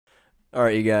All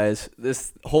right, you guys,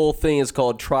 this whole thing is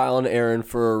called Trial and Error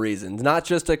for a reason. It's not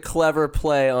just a clever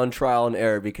play on trial and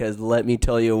error, because let me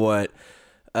tell you what,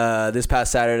 this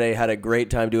past Saturday, had a great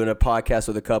time doing a podcast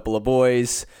with a couple of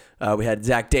boys. We had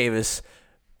Zach Davis,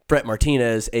 Brett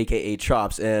Martinez, a.k.a.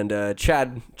 Chops, and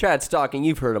Chad Stocking.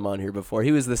 You've heard him on here before.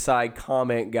 He was the side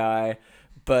comment guy,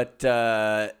 but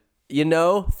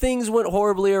things went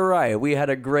horribly awry. We had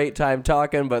a great time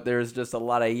talking, but there's just a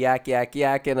lot of yak,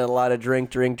 and a lot of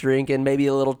drink, and maybe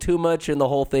a little too much, and the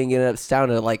whole thing ended up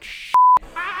sounding like shit.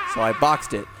 So I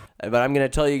boxed it. But I'm going to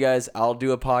tell you guys, I'll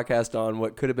do a podcast on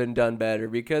what could have been done better,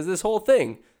 because this whole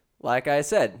thing, like I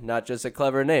said, not just a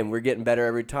clever name. We're getting better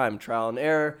every time. Trial and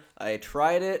error. I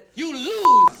tried it. You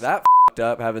lose! That f***ed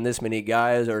up, having this many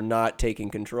guys or not taking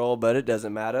control, but it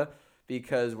doesn't matter,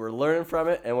 because we're learning from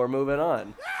it and we're moving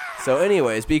on. So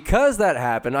anyways, because that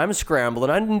happened, I'm scrambling.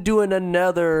 I'm doing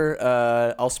another,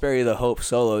 I'll spare you the hope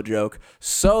solo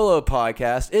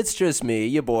podcast. It's just me,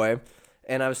 your boy.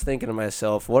 And I was thinking to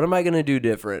myself, what am I going to do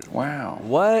different? Wow.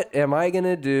 What am I going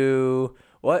to do?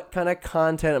 What kind of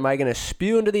content am I going to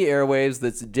spew into the airwaves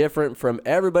that's different from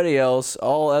everybody else,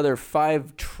 all other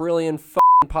 5 trillion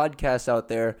podcasts out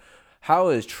there? How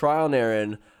is Trial and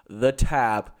Error, the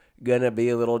tap, gonna be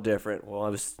a little different? Well, I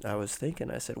was thinking,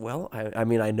 I said, well, I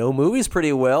mean, I know movies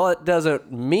pretty well. It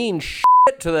doesn't mean shit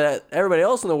to everybody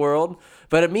else in the world,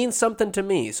 but it means something to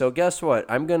me. So guess what?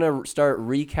 I'm gonna start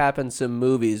recapping some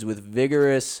movies with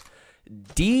vigorous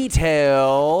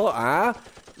detail,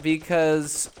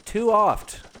 because too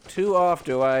often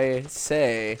do I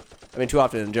say, I mean, too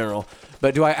often in general,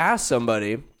 but do I ask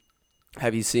somebody,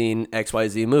 have you seen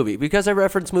XYZ movie? Because I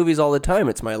reference movies all the time.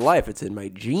 It's my life. It's in my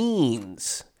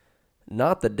genes.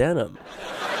 Not the denim.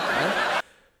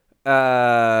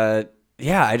 I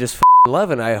just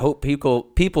love it. I hope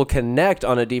people connect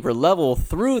on a deeper level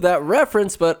through that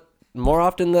reference, but more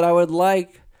often than I would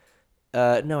like,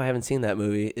 no, I haven't seen that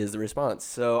movie, is the response.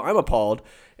 So I'm appalled.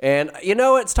 And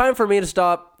it's time for me to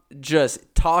stop just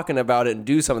talking about it and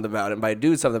do something about it. And by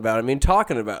do something about it, I mean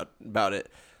talking about it.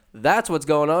 That's what's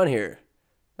going on here.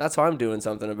 That's why I'm doing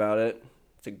something about it.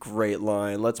 It's a great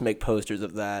line. Let's make posters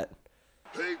of that.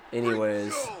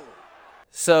 Anyways,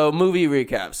 so movie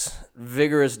recaps,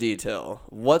 vigorous detail.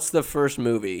 What's the first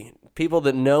movie? People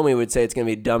that know me would say it's going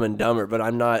to be Dumb and Dumber, but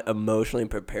I'm not emotionally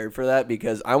prepared for that,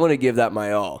 because I want to give that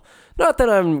my all. Not that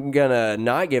I'm going to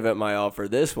not give it my all for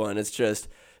this one. It's just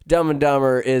Dumb and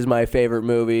Dumber is my favorite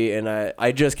movie, and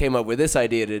I just came up with this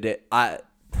idea today. I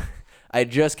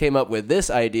just came up with this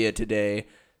idea today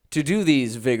to do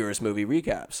these vigorous movie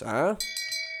recaps,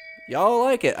 Y'all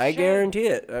like it. I guarantee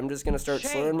it. I'm just going to start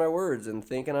slurring my words and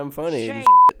thinking I'm funny. And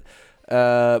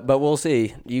but we'll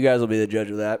see. You guys will be the judge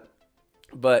of that.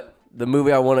 But the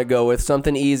movie I want to go with,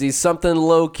 something easy, something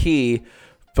low-key,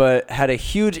 but had a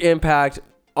huge impact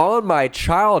on my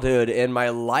childhood and my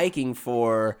liking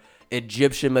for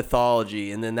Egyptian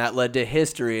mythology. And then that led to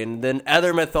history, and then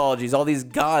other mythologies, all these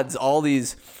gods, all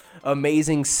these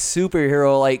amazing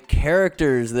superhero-like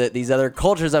characters that these other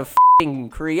cultures have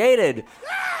created.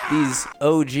 These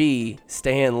OG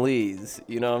Stan Lees,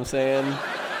 you know what I'm saying?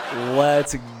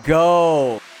 Let's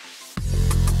go.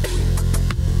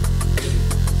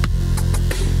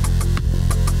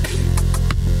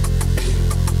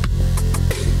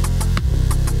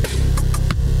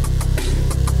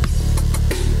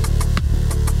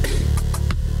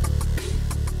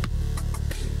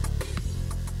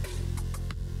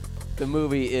 The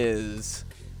movie is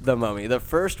The Mummy. The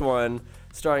first one,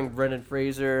 starring Brendan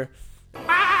Fraser.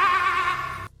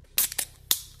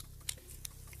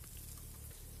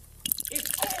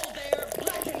 It's all there,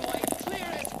 black and white, clear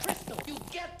as crystal. You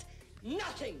get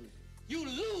nothing. You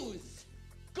lose.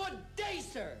 Good day,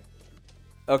 sir.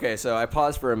 Okay, so I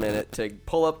paused for a minute to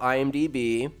pull up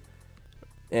IMDb,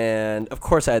 and of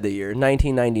course I had the year,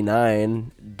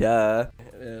 1999, duh,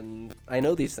 and I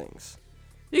know these things.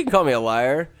 You can call me a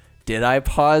liar. Did I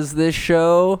pause this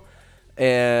show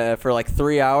for like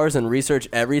 3 hours and research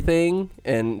everything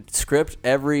and script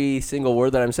every single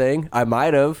word that I'm saying? I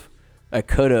might have. I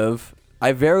could have.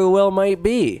 I very well might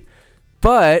be.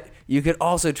 But you could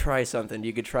also try something.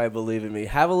 You could try Believe in Me.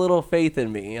 Have a little faith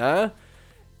in me, huh?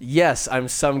 Yes, I'm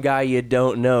some guy you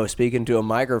don't know speaking to a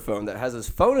microphone that has his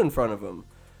phone in front of him.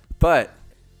 But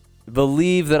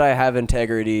believe that I have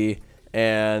integrity,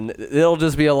 and it'll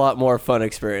just be a lot more fun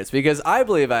experience, because I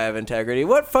believe I have integrity.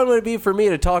 What fun would it be for me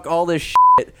to talk all this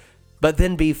shit, but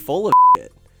then be full of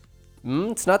shit?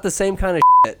 It's not the same kind of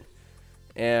shit.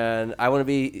 And I want to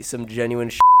be some genuine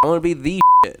shit. I want to be the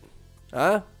shit.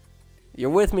 Huh? You're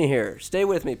with me here. Stay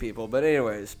with me, people. But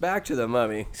anyways, back to The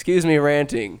Mummy. Excuse me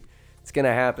ranting. It's going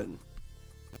to happen.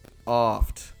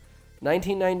 Oft.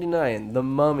 1999, The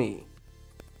Mummy.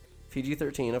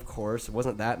 PG-13, of course. It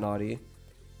wasn't that naughty.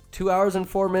 2 hours and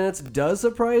 4 minutes does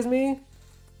surprise me.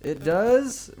 It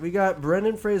does. We got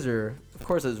Brendan Fraser. Of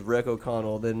course, it's Rick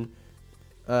O'Connell. Then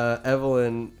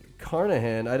Evelyn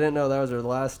Carnahan. I didn't know that was her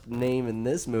last name in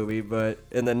this movie, but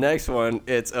in the next one,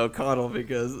 it's O'Connell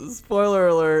because, spoiler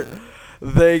alert,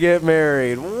 they get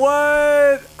married.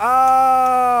 What?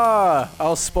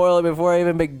 I'll spoil it before I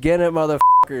even begin it,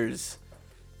 motherfuckers.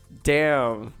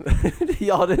 Damn.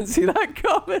 Y'all didn't see that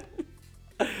coming.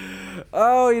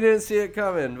 Oh, you didn't see it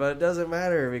coming, but it doesn't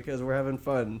matter because we're having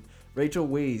fun. Rachel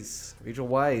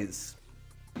Weisz.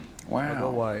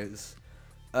 Wow. Wise.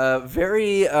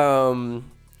 Very,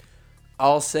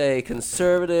 I'll say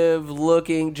conservative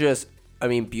looking,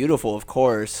 beautiful, of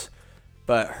course.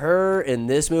 But her in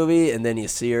this movie, and then you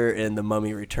see her in The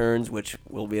Mummy Returns, which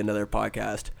will be another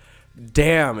podcast.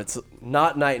 Damn, it's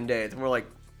not night and day. It's more like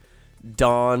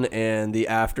dawn and the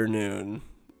afternoon,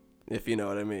 if you know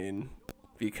what I mean.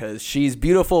 Because she's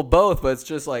beautiful both, but it's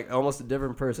just like almost a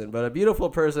different person. But a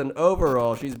beautiful person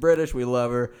overall. She's British. We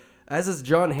love her. As is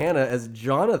John Hannah as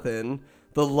Jonathan,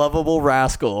 the lovable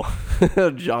rascal.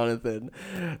 Jonathan.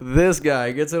 This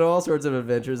guy gets in all sorts of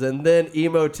adventures. And then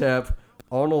Imhotep,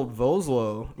 Arnold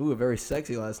Vosloo. Ooh, a very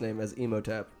sexy last name as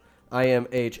Imhotep.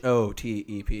 Imhotep.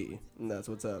 And that's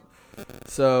what's up.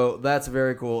 So that's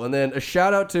very cool. And then a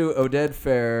shout out to Oded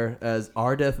Fair as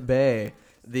Ardeth Bey,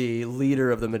 the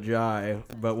leader of the Magi,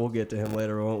 but we'll get to him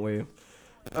later, won't we?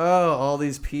 Oh, all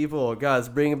these people. God, it's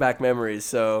bringing back memories.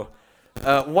 So,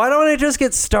 why don't I just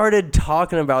get started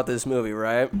talking about this movie,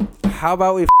 right? How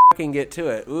about we fucking get to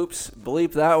it? Oops,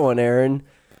 bleep that one, Aaron.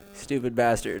 Stupid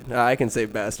bastard. I can say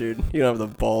bastard. You don't have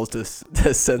the balls to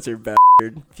censor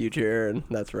bastard, future Aaron.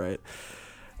 That's right.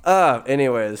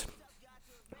 Anyways.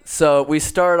 So, we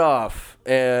start off,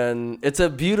 and it's a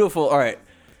beautiful... All right,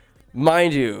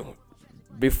 mind you...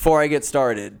 Before I get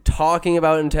started, talking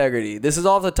about integrity. This is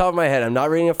off the top of my head. I'm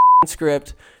not reading a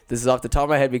script. This is off the top of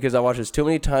my head because I watched this too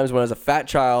many times when I was a fat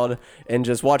child and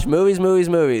just watch movies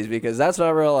because that's not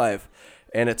real life.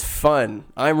 And it's fun.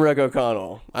 I'm Rick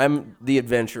O'Connell. I'm the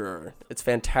adventurer. It's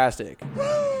fantastic.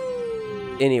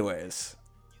 Anyways,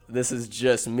 this is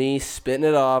just me spitting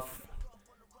it off,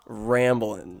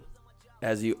 rambling,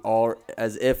 as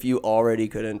if you already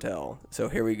couldn't tell. So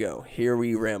here we go. Here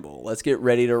we ramble. Let's get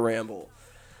ready to ramble.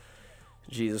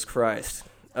 Jesus Christ.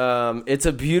 It's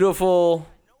a beautiful...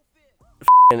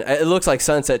 It looks like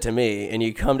sunset to me. And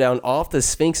you come down off the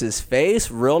Sphinx's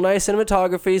face. Real nice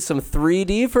cinematography. Some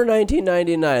 3D for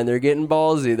 1999. They're getting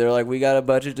ballsy. They're like, we got a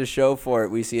budget to show for it.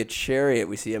 We see a chariot.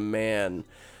 We see a man.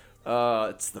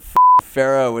 It's the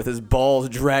Pharaoh with his balls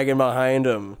dragging behind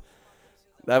him.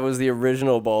 That was the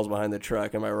original balls behind the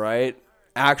truck. Am I right?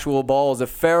 Actual balls. A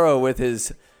Pharaoh with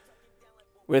his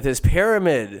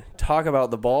pyramid. Talk about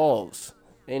the balls.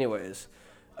 Anyways,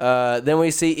 then we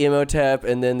see Imhotep,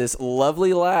 and then this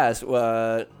lovely lass,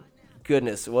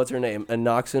 goodness, what's her name?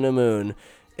 Anck-su-namun,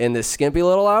 in this skimpy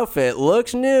little outfit,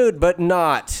 looks nude, but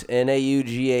not,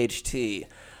 N-A-U-G-H-T,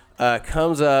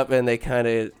 comes up, and they kind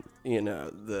of,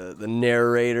 the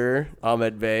narrator,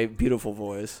 Ahmed Bey, beautiful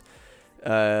voice,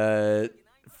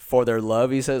 for their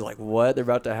love, he says, like, what? They're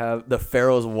about to have, the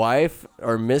Pharaoh's wife,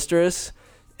 or mistress,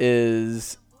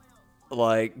 is...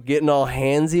 like getting all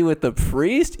handsy with the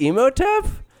priest Imhotep,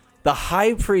 the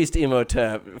high priest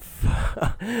Imhotep.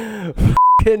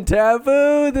 Fucking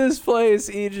taboo, this place,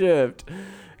 Egypt.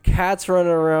 Cats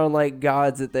running around like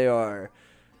gods that they are,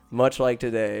 much like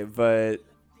today. But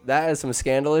that is some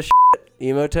scandalous shit.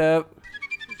 Imhotep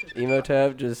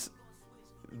just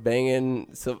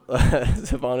banging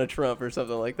Savannah Trump or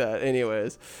something like that.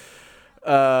 Anyways,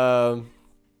 so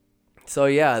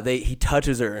yeah, he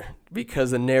touches her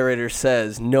because the narrator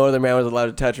says no other man was allowed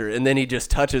to touch her, and then he just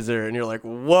touches her, and you're like,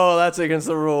 whoa, that's against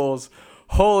the rules.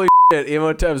 Holy shit,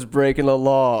 Imhotep's breaking the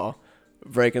law,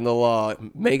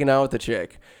 making out with the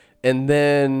chick. And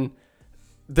then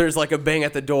there's like a bang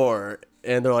at the door,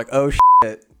 and they're like, oh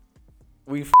shit,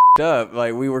 we f***ed up.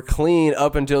 Like, we were clean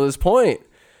up until this point.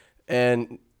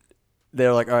 And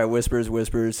they're like, all right, whispers.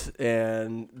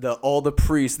 And all the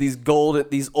priests, these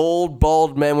old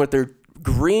bald men with their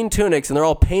green tunics, and they're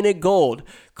all painted gold,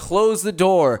 close the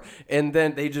door, and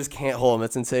then they just can't hold them.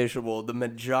 It's insatiable.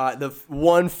 The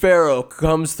one pharaoh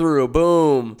comes through,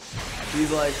 boom.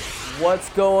 He's like, what's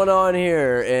going on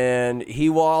here? And he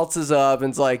waltzes up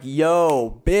and's like,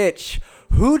 yo, bitch,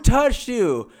 who touched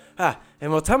you? And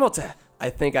I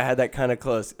think I had that kind of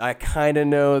close. I kind of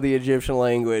know the Egyptian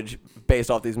language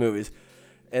based off these movies.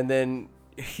 And then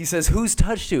he says, who's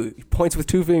touched you? He points with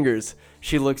two fingers.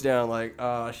 She looks down like,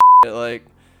 oh, shit, like,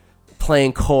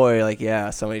 playing coy, like, yeah,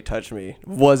 somebody touched me.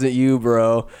 Wasn't you,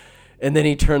 bro. And then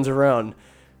he turns around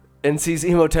and sees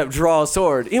Imhotep draw a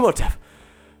sword. Imhotep,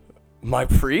 my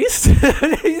priest?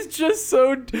 He's just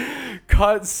so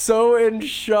caught so in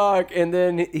shock. And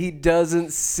then he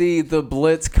doesn't see the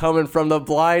blitz coming from the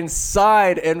blind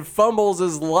side and fumbles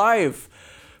his life.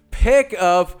 Pick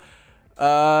up,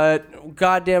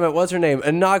 God damn it, what's her name?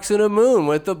 Anck-su-namun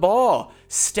with the ball.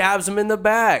 Stabs him in the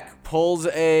back. Pulls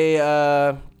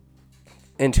a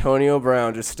Antonio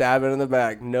Brown, just stabbing in the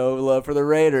back. No love for the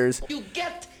Raiders. You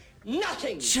get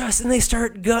nothing. And they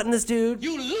start gutting this dude.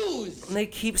 You lose. And they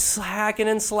keep hacking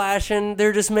and slashing.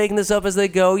 They're just making this up as they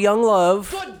go. Young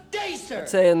love. Good day, sir.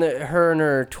 Saying that her in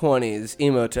her 20s,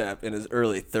 Imhotep in his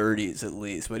early 30s at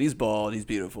least. But he's bald, he's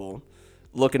beautiful.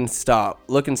 Looking stout,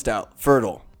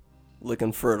 fertile.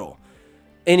 Looking fertile.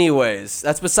 Anyways,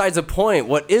 that's besides the point.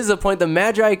 What is the point? The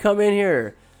Magi come in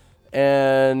here.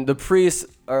 And the priests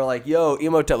are like, yo,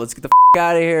 Imhotep, let's get the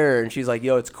out of here. And she's like,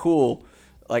 yo, it's cool.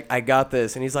 Like, I got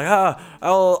this. And he's like,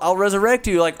 I'll resurrect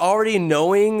you. Like, already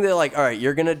knowing that, like, all right,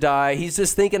 you're going to die. He's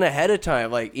just thinking ahead of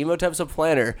time. Like, Imhotep's a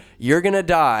planner. You're going to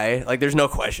die. Like, there's no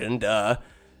question. Duh.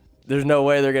 There's no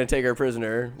way they're going to take her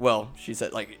prisoner. Well, she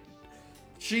said, like,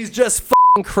 she's just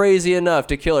crazy enough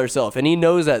to kill herself. And he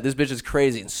knows that. This bitch is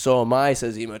crazy. And so am I,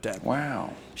 says Imhotep.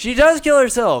 Wow. She does kill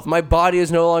herself. My body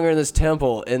is no longer in this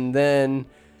temple. And then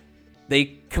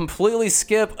they completely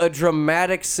skip a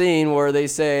dramatic scene where they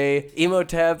say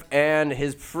Imhotep and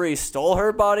his priest stole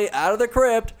her body out of the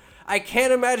crypt. I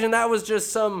can't imagine that was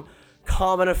just some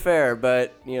common affair,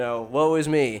 but, you know, woe is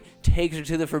me. Takes her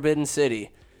to the Forbidden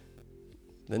City.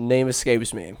 The name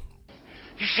escapes me.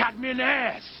 You shot me in the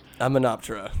ass.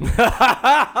 Amenoptera.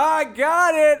 I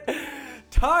got it.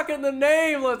 Talking the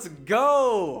name. Let's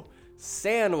go.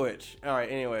 Sandwich. All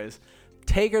right, anyways.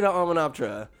 Take her to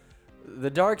Amenoptera. The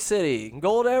Dark City.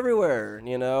 Gold everywhere,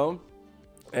 you know?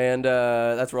 And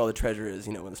that's where all the treasure is,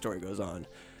 you know, when the story goes on.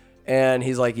 And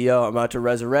he's like, yo, I'm about to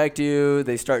resurrect you.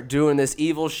 They start doing this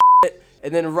evil shit.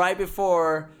 And then right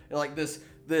before, like, this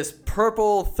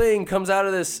purple thing comes out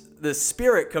of this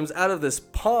spirit comes out of this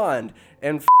pond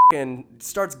and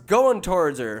starts going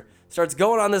towards her. Starts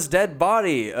going on this dead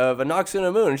body of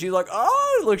Anck-su-namun. And she's like,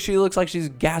 oh, look, she looks like she's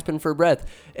gasping for breath.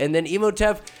 And then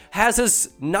Imhotep has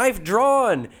his knife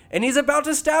drawn and he's about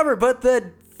to stab her. But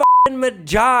the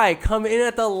Magi come in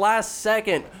at the last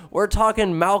second. We're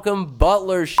talking Malcolm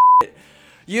Butler shit.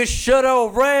 You should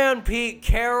have ran, Pete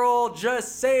Carroll.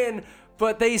 Just saying.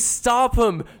 But they stop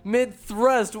him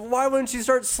mid-thrust. Why wouldn't you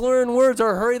start slurring words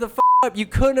or hurry the up? You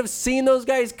couldn't have seen those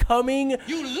guys coming.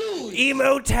 You lose.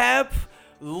 Imhotep.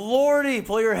 Lordy,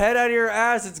 pull your head out of your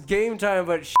ass. It's game time.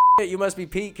 But shit, you must be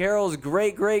Pete Carroll's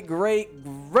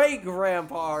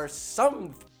great-great-great-great-grandpa or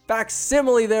some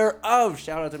facsimile thereof.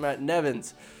 Shout out to Matt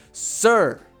Nevins.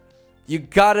 Sir, you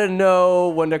gotta know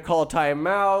when to call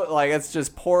timeout. Like, it's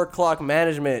just poor clock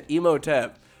management.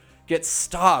 Imhotep gets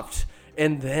stopped.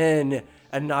 And then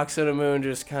Anck-su-namun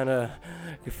just kind of,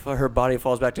 her body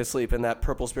falls back to sleep and that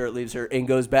purple spirit leaves her and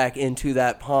goes back into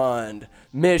that pond.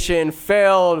 Mission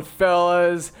failed,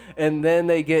 fellas. And then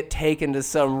they get taken to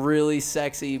some really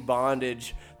sexy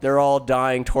bondage. They're all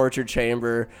dying torture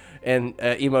chamber. And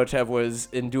Imhotep was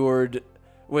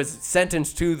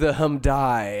sentenced to the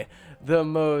Hamdai, the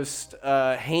most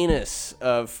heinous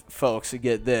of folks to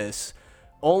get this.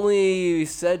 Only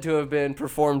said to have been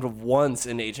performed once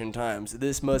in ancient times.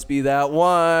 This must be that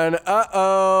one.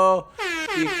 Uh-oh.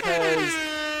 Because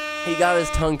he got his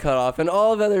tongue cut off, and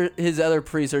all of his other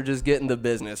priests are just getting the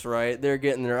business, right? They're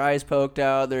getting their eyes poked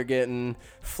out. They're getting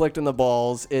flicked in the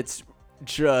balls. It's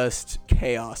just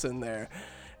chaos in there.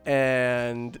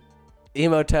 And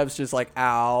Imhotep's just like,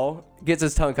 ow, gets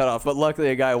his tongue cut off. But luckily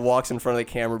a guy walks in front of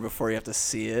the camera before you have to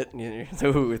see it.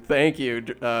 Ooh, thank you,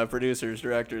 producers,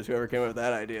 directors, whoever came up with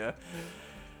that idea.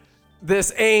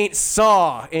 This ain't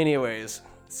Saw. Anyways,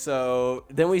 so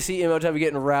then we see Imhotep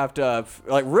getting wrapped up.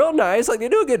 Like, real nice. Like, they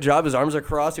do a good job. His arms are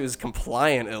crossed. He was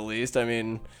compliant, at least. I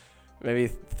mean, maybe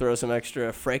throw some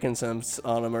extra frankincense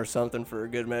on him or something for a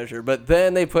good measure. But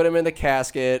then they put him in the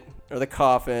casket or the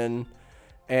coffin.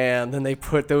 And then they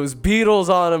put those beetles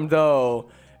on him, though.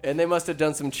 And they must have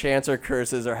done some chants or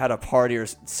curses or had a party or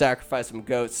sacrificed some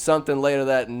goats. Something later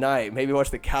that night. Maybe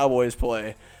watch the Cowboys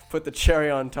play. Put the cherry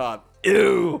on top.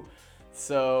 Ew.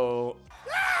 So,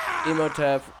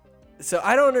 Imhotep. So,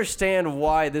 I don't understand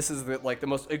why this is the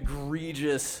most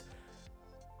egregious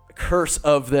curse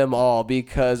of them all.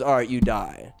 Because, all right, you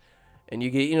die. And you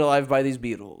get eaten alive by these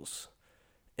beetles.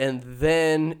 And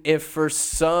then, if for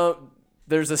some...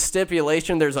 there's a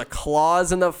stipulation, there's a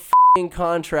clause in the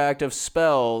contract of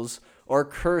spells or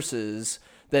curses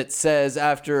that says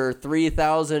after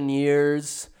 3,000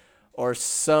 years or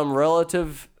some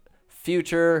relative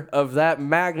future of that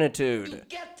magnitude,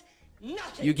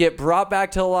 you get brought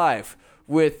back to life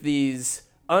with these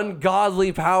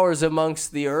ungodly powers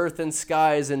amongst the earth and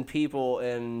skies and people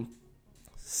and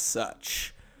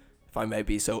such, if I may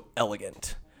be so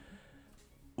elegant.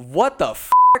 What the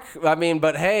f***? I mean,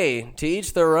 but hey, to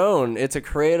each their own. It's a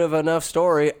creative enough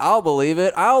story. I'll believe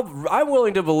it. I'm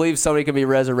willing to believe somebody can be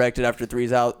resurrected after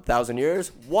 3,000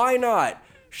 years. Why not?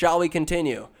 Shall we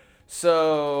continue?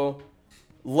 So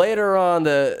later on,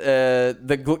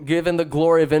 given the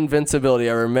glory of invincibility,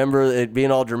 I remember it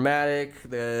being all dramatic,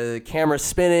 the camera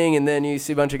spinning, and then you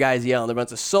see a bunch of guys yelling. They're a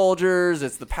bunch of soldiers.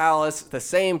 It's the palace, the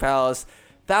same palace.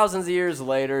 Thousands of years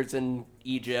later, it's in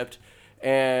Egypt.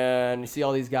 And you see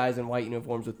all these guys in white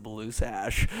uniforms with blue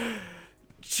sash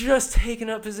just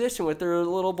taking up position with their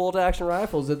little bolt-action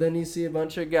rifles. And then you see a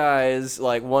bunch of guys,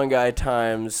 like one guy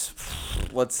times,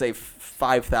 let's say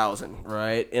 5,000,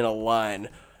 right, in a line,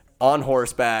 on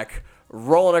horseback,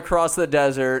 rolling across the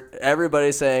desert,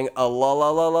 everybody saying a la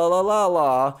la la la la la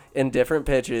la in different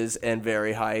pitches and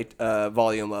very high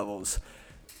volume levels.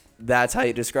 That's how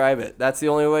you describe it. That's the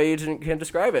only way you can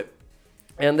describe it.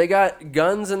 And they got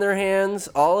guns in their hands,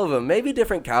 all of them. Maybe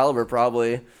different caliber,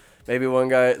 probably. Maybe one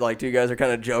guy, like two guys are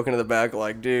kind of joking in the back,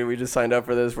 like, dude, we just signed up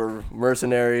for this. We're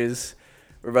mercenaries.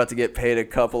 We're about to get paid a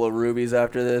couple of rubies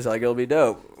after this. Like, it'll be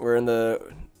dope. We're in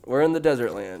the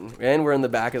desert land, and we're in the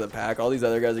back of the pack. All these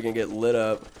other guys are gonna get lit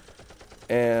up,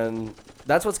 and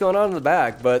that's what's going on in the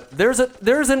back. But there's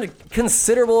a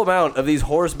considerable amount of these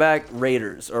horseback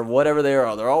raiders or whatever they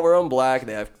are. They're all wearing black.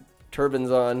 They have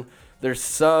turbans on. There's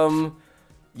some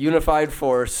unified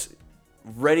force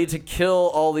ready to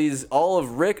kill all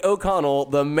of Rick O'Connell,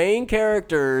 the main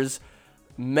character's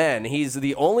men. He's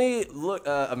the only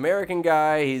American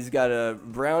guy. He's got a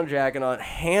brown jacket on.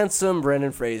 Handsome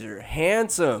Brendan Fraser.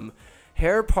 Handsome.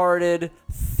 Hair parted,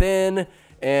 thin,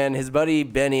 and his buddy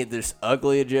Benny, this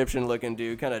ugly Egyptian looking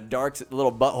dude, kind of dark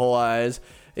little butthole eyes.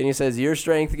 And he says, your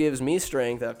strength gives me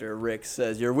strength, after Rick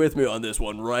says, you're with me on this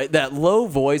one, right? That low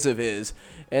voice of his.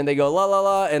 And they go, la, la,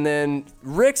 la. And then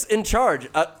Rick's in charge.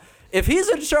 If he's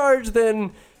in charge,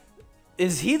 then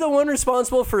is he the one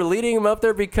responsible for leading him up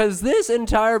there? Because this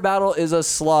entire battle is a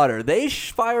slaughter. They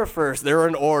fire first. They're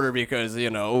in order because,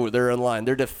 they're in line.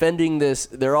 They're defending this.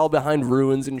 They're all behind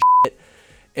ruins and shit.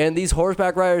 And these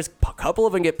horseback riders, a couple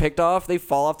of them get picked off. They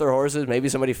fall off their horses. Maybe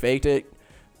somebody faked it.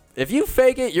 If you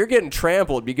fake it, you're getting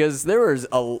trampled because there was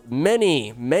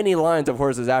many, many lines of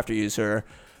horses after you, sir.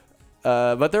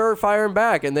 But they're firing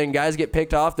back, and then guys get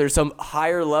picked off. There's some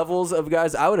higher levels of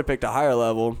guys. I would have picked a higher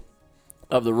level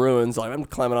of the ruins. Like, I'm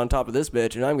climbing on top of this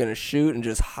bitch, and I'm going to shoot and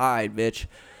just hide, bitch.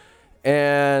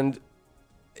 And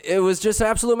it was just an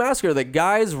absolute massacre. The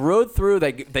guys rode through.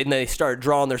 They start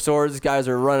drawing their swords. Guys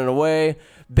are running away.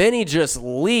 Benny just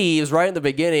leaves right in the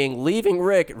beginning, leaving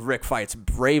Rick. Rick fights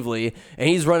bravely, and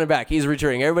he's running back. He's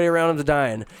returning. Everybody around him's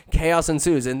dying. Chaos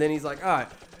ensues, and then he's like,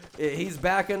 he's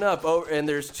backing up. Oh, and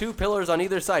there's two pillars on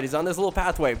either side. He's on this little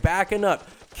pathway, backing up.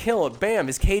 Kill him. Bam.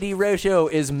 His KD ratio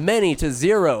is many to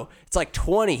 0. It's like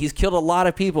 20. He's killed a lot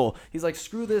of people. He's like,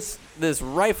 screw this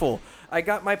rifle. I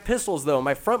got my pistols, though, in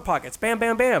my front pockets. Bam,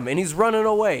 bam, bam. And he's running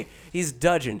away. He's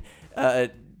dodging.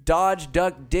 Dodge,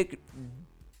 duck, dip,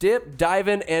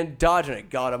 diving, and dodging it.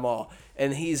 Got them all.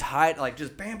 And he's hiding, like,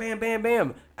 just bam, bam, bam,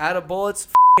 bam. Out of bullets.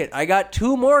 It. I got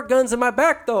 2 more guns in my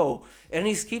back, though. And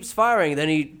he keeps firing. Then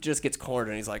he just gets cornered,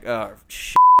 and he's like, oh,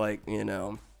 shit. Like,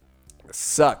 it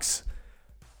sucks.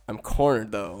 I'm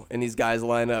cornered, though. And these guys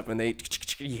line up, and you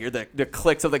hear the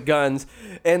clicks of the guns.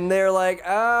 And they're like,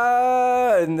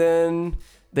 and then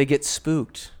they get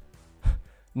spooked.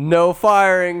 No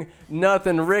firing,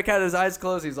 nothing. Rick had his eyes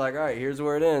closed. He's like, all right, here's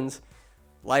where it ends.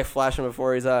 Life flashing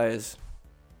before his eyes.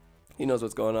 He knows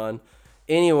what's going on.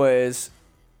 Anyways,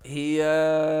 he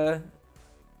doesn't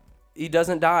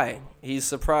die. He's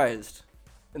surprised.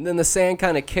 And then the sand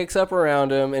kind of kicks up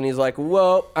around him, and he's like,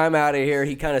 whoa, I'm out of here.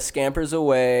 He kind of scampers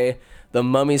away. The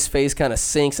mummy's face kind of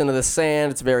sinks into the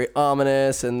sand. It's very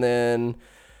ominous. And then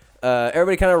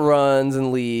everybody kind of runs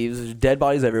and leaves. There's dead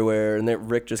bodies everywhere. And then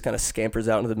Rick just kind of scampers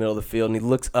out into the middle of the field, and he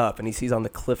looks up, and he sees on the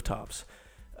cliff tops.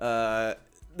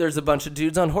 There's a bunch of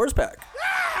dudes on horseback.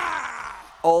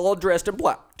 All dressed in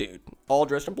black, dude. All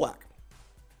dressed in black.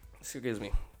 Excuse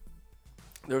me.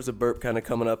 There was a burp kind of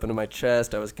coming up into my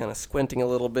chest. I was kind of squinting a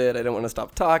little bit. I didn't want to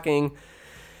stop talking.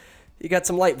 You got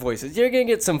some light voices. You're going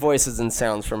to get some voices and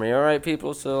sounds from me, all right,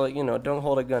 people? So, don't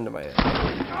hold a gun to my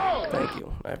head. Thank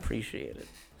you. I appreciate it.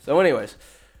 So, anyways,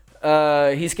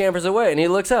 he scampers away, and he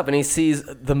looks up, and he sees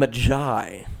the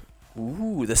Magi.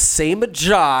 Ooh, the same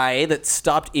Magi that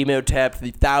stopped Imhotep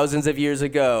thousands of years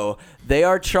ago. They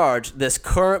are charged, this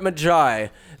current Magi,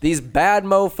 these bad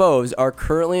mofos are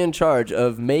currently in charge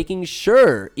of making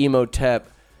sure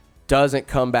Imhotep doesn't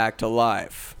come back to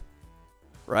life.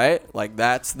 Right? Like,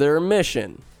 that's their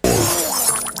mission.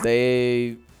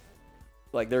 They,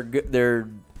 like, their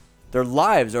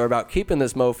lives are about keeping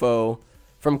this mofo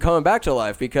from coming back to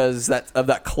life because of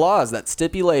that clause, that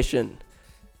stipulation.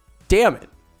 Damn it.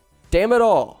 Damn it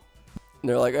all. And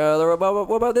they're like,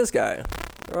 what about this guy?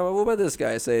 What about this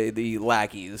guy? Say the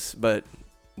lackeys, but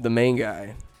the main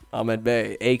guy, Ahmed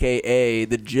Bey, a.k.a.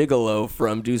 the gigolo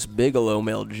from Deuce Bigalow,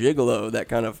 male gigolo,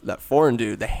 that foreign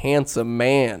dude, the handsome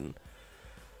man.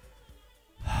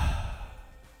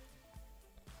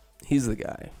 He's the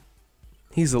guy.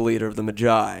 He's the leader of the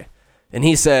Magi. And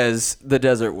he says the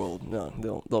desert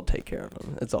they'll take care of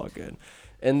him. It's all good.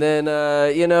 And then,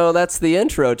 that's the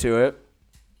intro to it.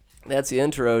 That's the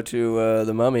intro to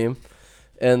The Mummy.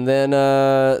 And then,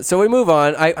 so we move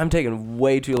on. I'm taking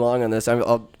way too long on this. I'm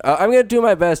going to do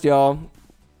my best, y'all.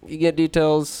 You get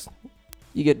details.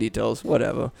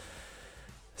 Whatever.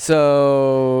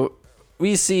 So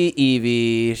we see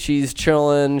Evie. She's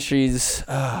chilling. She's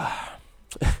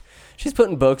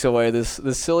putting books away, this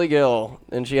silly girl.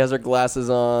 And she has her glasses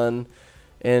on.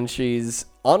 And she's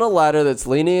on a ladder that's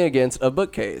leaning against a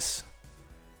bookcase.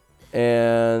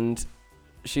 And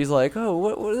she's like, oh,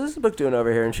 what is this book doing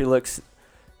over here? And she looks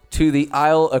to the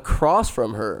aisle across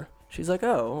from her. She's like,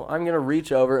 oh, I'm going to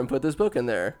reach over and put this book in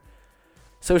there.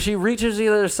 So she reaches the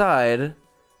other side,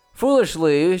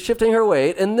 foolishly shifting her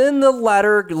weight, and then the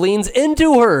ladder leans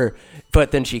into her.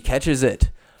 But then she catches it,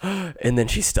 and then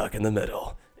she's stuck in the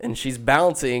middle. And she's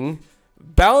bouncing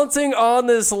on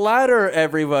this ladder,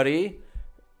 everybody.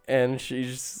 And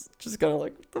she's just kind of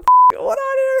like, what the f*** going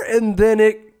on here? And then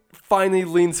it finally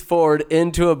leans forward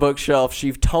into a bookshelf.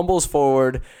 She tumbles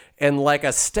forward, and like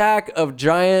a stack of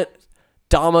giant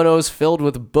dominoes filled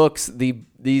with books,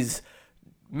 these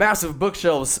massive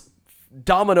bookshelves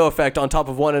domino effect on top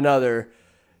of one another,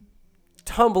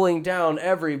 tumbling down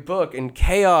every book in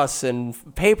chaos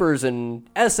and papers and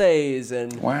essays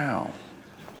and wow.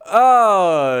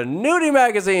 Nudie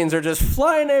magazines are just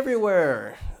flying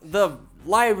everywhere. The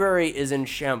library is in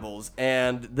shambles,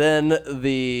 and then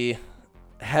the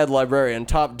head librarian,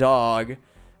 top dog,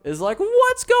 is like,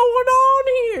 what's going on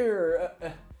here?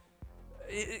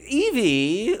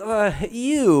 Evie,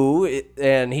 you,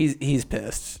 and he's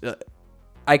pissed.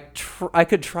 I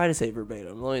could try to say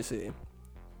verbatim. Let me see.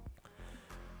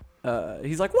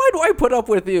 He's like, why do I put up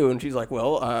with you? And she's like,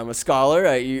 well, I'm a scholar.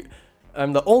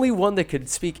 I'm the only one that could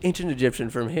speak ancient Egyptian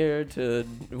from here to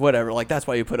whatever. Like, that's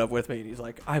why you put up with me. And he's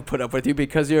like, I put up with you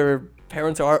because your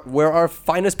parents were our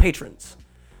finest patrons.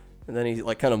 And then he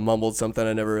like kind of mumbled something.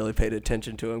 I never really paid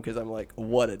attention to him because I'm like,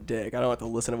 what a dick. I don't have to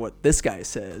listen to what this guy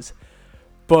says.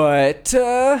 But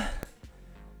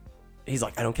he's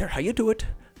like, I don't care how you do it.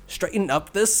 Straighten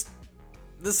up this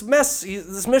mess,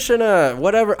 this Mishnah,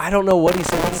 whatever. I don't know what he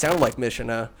said. It sounded like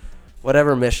Mishnah,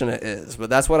 whatever Mishnah is. But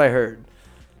that's what I heard.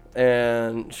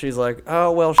 And she's like,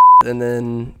 oh, well, and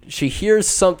then she hears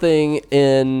something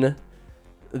in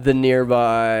the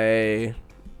nearby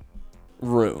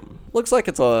room. Looks like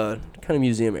it's a kind of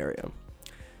museum area.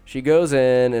 She goes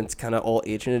in, and it's kind of all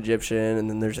ancient Egyptian, and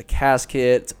then there's a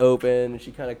casket. It's open, and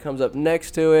she kind of comes up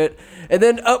next to it, and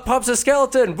then up pops a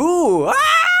skeleton. Boo!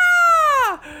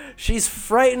 Ah! She's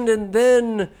frightened, and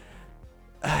then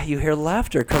you hear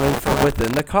laughter coming from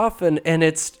within the coffin, and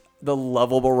it's the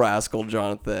lovable rascal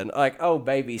Jonathan. Like, oh,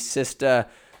 baby sister,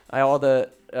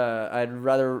 I'd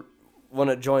rather want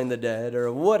to join the dead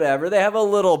or whatever. They have a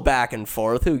little back and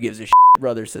forth. Who gives a shit?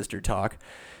 Brother-sister talk.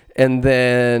 And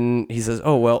then he says,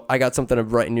 oh, well, I got something to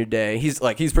brighten your day. He's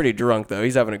pretty drunk, though.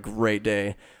 He's having a great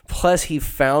day. Plus, he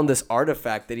found this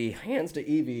artifact that he hands to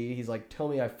Evie. He's like, tell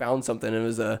me I found something. It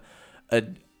was a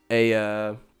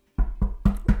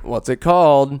what's it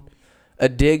called? A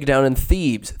dig down in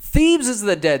Thebes. Thebes is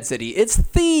the dead city. It's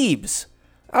Thebes.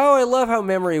 Oh, I love how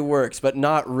memory works, but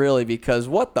not really, because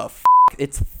what the f***?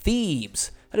 It's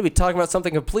Thebes. I had to be talking about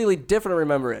something completely different to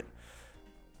remember it.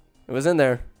 It was in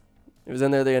there. It was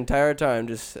in there the entire time.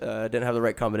 Just didn't have the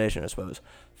right combination, I suppose.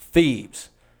 Thebes.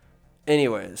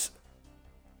 Anyways,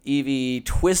 Evie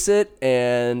twists it,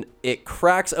 and it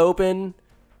cracks open,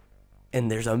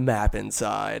 and there's a map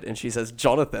inside. And she says,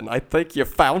 Jonathan, I think you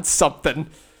found something.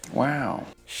 Wow.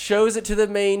 Shows it to the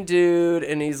main dude,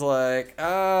 and he's like,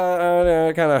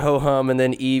 kind of ho-hum. And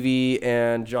then Evie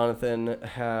and Jonathan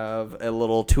have a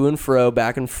little to and fro,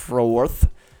 back and forth.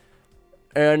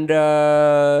 And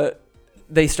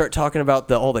they start talking about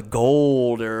all the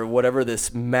gold or whatever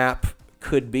this map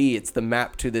could be. It's the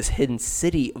map to this hidden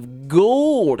city of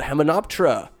gold,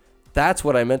 Hamunaptra. That's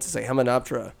what I meant to say,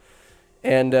 Hamunaptra.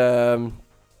 And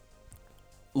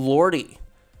Lordy,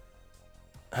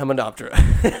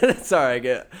 Hamunaptra. Sorry, I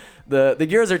get the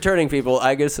gears are turning, people.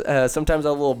 I guess sometimes I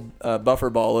have a little buffer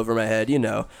ball over my head. You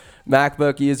know,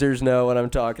 MacBook users know what I'm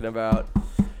talking about.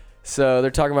 So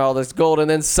they're talking about all this gold, and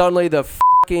then suddenly the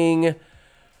fucking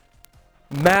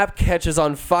map catches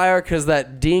on fire because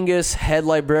that dingus head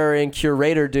librarian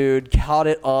curator dude caught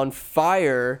it on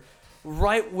fire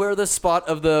right where the spot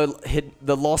of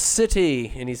the lost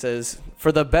city. And he says,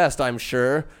 "For the best, I'm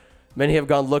sure. Many have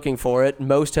gone looking for it.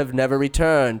 Most have never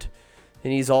returned."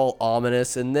 And he's all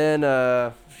ominous. And then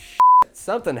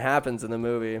something happens in the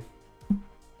movie.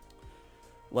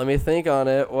 Let me think on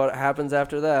it. What happens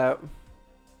after that?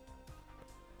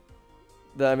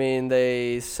 I mean,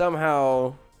 they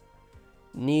somehow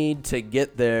need to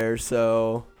get there,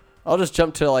 so I'll just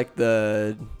jump to like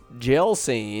the jail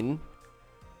scene.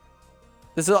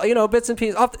 This is, you know, bits and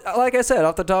pieces. Like I said,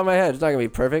 off the top of my head, it's not gonna be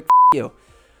perfect. You.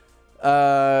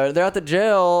 They're at the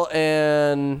jail,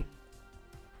 and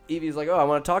Evie's like, "Oh, I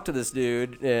want to talk to this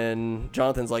dude," and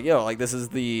Jonathan's like, "Yo, like this is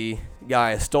the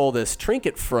guy I stole this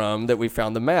trinket from that we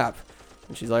found the map."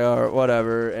 And she's like, "Oh,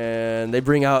 whatever." And they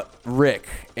bring out Rick,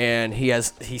 and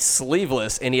he's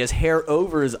sleeveless, and he has hair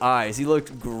over his eyes. He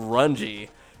looked grungy,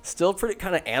 still pretty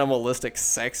kind of animalistic,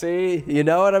 sexy. You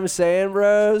know what I'm saying,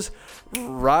 bros?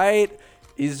 Right?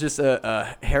 He's just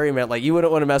a hairy man. Like, you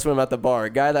wouldn't want to mess with him at the bar. A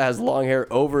guy that has long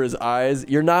hair over his eyes,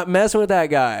 you're not messing with that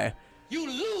guy. You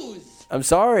lose. I'm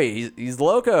sorry. He's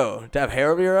loco. To have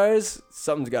hair over your eyes,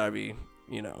 something's got to be,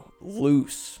 you know,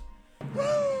 loose.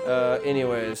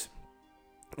 Anyways.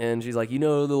 And she's like, "You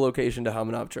know the location to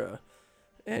Hamunaptra?"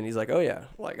 And he's like, "Oh, yeah.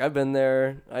 Like, I've been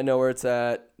there. I know where it's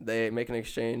at." They make an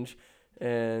exchange.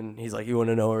 And he's like, "You want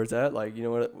to know where it's at? Like, you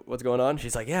know what's going on?"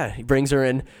 She's like, "Yeah." He brings her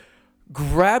in,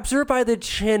 grabs her by the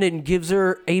chin, and gives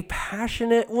her a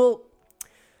passionate, well,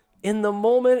 in the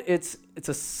moment, it's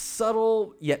a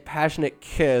subtle yet passionate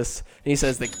kiss. And he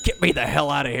says, "Get me the hell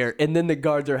out of here." And then the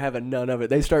guards are having none of it.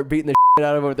 They start beating the shit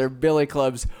out of him with their billy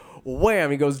clubs. Wham!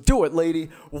 He goes, "Do it,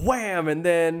 lady." Wham! And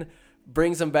then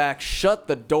brings him back, shut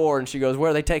the door, and she goes,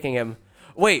 "Where are they taking him?"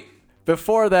 Wait,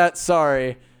 before that,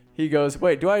 sorry. He goes,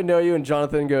 "Wait, do I know you?" And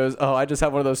Jonathan goes, "Oh, I just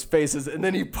have one of those faces." And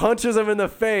then he punches him in the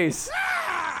face.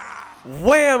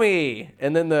 Whammy!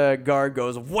 And then the guard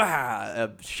goes, "Wow!"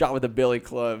 A shot with a billy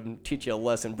club, teach you a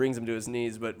lesson, brings him to his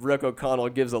knees. But Rick O'Connell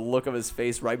gives a look of his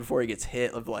face right before he gets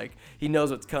hit of like, he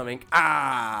knows what's coming.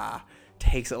 Ah!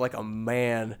 Takes it like a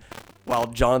man. While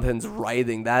Jonathan's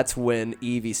writhing, that's when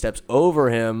Evie steps over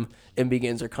him and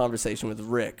begins her conversation with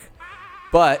Rick.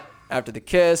 But after the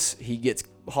kiss, he gets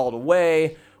hauled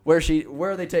away. Where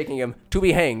are they taking him? To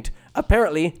be hanged.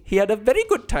 Apparently, he had a very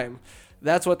good time.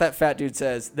 That's what that fat dude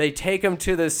says. They take him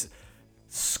to this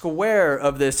square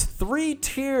of this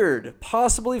 3-tiered,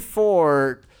 possibly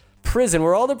 4 prison,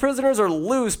 where all the prisoners are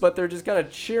loose, but they're just kind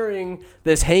of cheering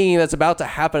this hanging that's about to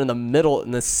happen in the middle, in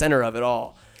the center of it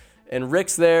all. And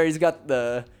Rick's there. He's got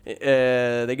the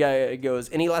guy goes,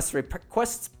 "Any last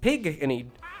requests, pig?" And he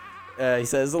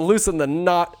says, "Loosen the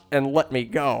knot and let me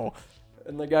go."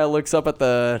 And the guy looks up at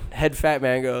the head fat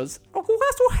man and goes, "Oh,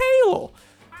 that's so hail."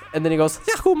 And then he goes,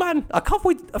 "Yahoo, man,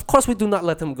 of course we do not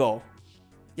let him go.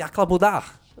 Yaklabudah."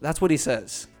 That's what he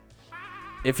says.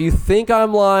 If you think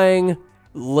I'm lying,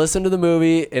 listen to the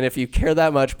movie. And if you care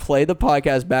that much, play the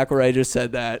podcast back where I just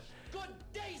said that.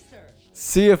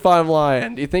 See if I'm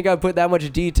lying. Do you think I put that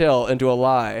much detail into a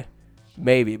lie?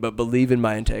 Maybe, but believe in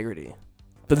my integrity.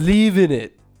 Believe in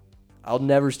it. I'll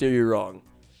never steer you wrong.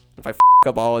 If I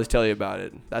up, I'll always tell you about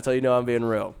it. That's how you know I'm being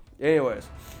real. Anyways.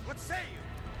 What say you?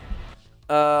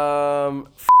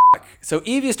 So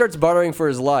Evie starts bartering for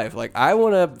his life. Like, "I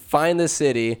want to find this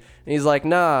city." And he's like,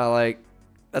 "Nah, like,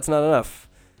 that's not enough."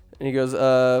 And he goes,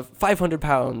 500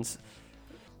 pounds.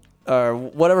 Or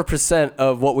whatever percent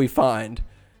of what we find.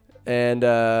 And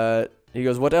he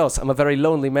goes, "What else? I'm a very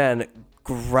lonely man."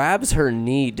 Grabs her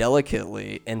knee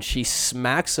delicately, and she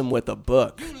smacks him with a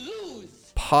book.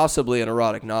 Possibly an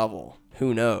erotic novel.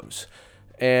 Who knows?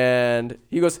 And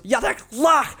he goes, "Yadak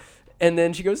lach!" And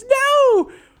then she goes,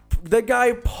 "No!" The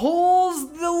guy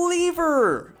pulls the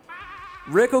lever.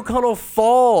 Rick O'Connell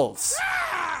falls.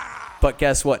 But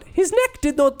guess what? His neck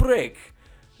did not break.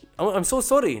 I'm so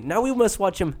sorry. Now we must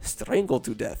watch him strangled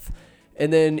to death.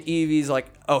 And then Evie's like,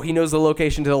 "Oh, he knows the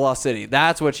location to the lost city."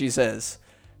 That's what she says.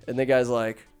 And the guy's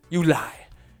like, "You lie."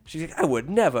 She's like, "I would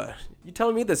never. You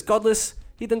telling me this godless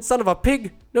heathen son of a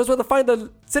pig knows where to find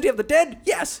the city of the dead?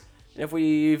 Yes. And if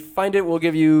we find it, we'll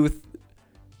give you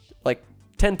like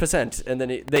 10%. And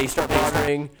then they start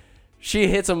bartering. She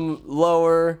hits him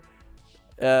lower.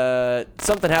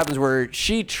 Something happens where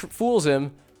she fools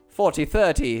him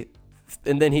 40-30,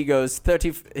 and then he goes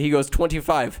 30. He goes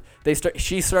 25.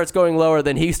 She starts going lower,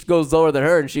 then he goes lower than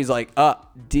her, and she's like,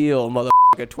 deal, motherfucker,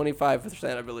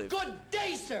 25%, I believe. Good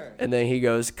day, sir. And then he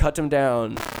goes, cut him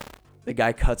down. The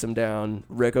guy cuts him down.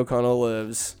 Rick O'Connell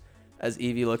lives as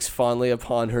Evie looks fondly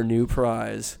upon her new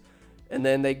prize. And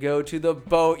then they go to the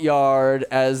boatyard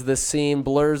as the scene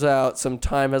blurs out. Some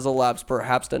time has elapsed,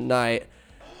 perhaps a night.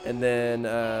 And then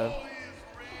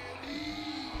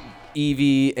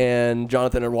Evie and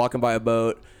Jonathan are walking by a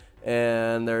boat,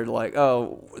 and they're like,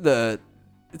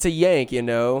 it's a Yank, you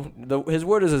know. His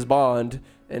word is his bond.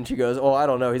 And she goes, I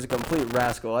don't know. He's a complete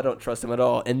rascal. I don't trust him at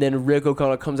all. And then Rick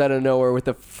O'Connell comes out of nowhere with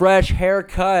a fresh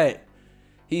haircut.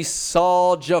 He's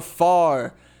Saul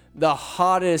Jafar, the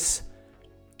hottest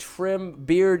trim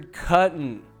beard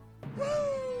cutting.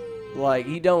 Like,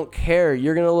 he don't care.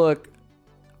 You're going to look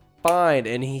fine.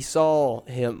 And he saw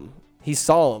him.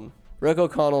 Rick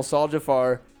O'Connell, Saul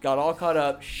Jafar, got all caught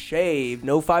up, shaved,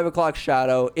 no 5 o'clock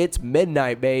shadow. It's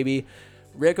midnight, baby.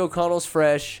 Rick O'Connell's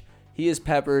fresh. He is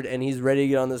peppered, and he's ready to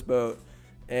get on this boat.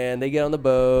 And they get on the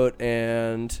boat,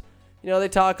 and, they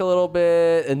talk a little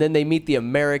bit. And then they meet the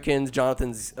Americans.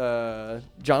 Jonathan's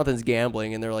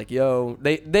gambling, and they're like, yo.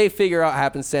 They figure out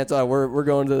happenstance, we're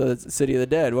going to the City of the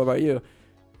Dead. What about you?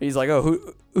 He's like,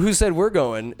 who said we're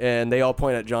going? And they all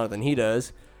point at Jonathan. He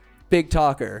does. Big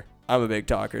talker. I'm a big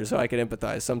talker, so I can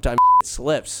empathize. Sometimes it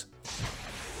slips.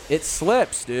 It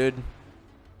slips, dude.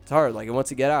 It's hard. Like, it wants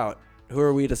to get out. Who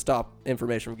are we to stop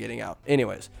information from getting out?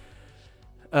 Anyways,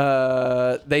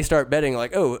 they start betting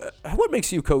like, what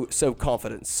makes you so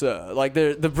confident, sir? Like,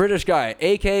 the British guy,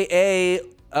 a.k.a.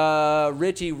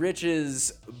 Richie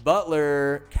Rich's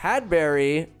butler,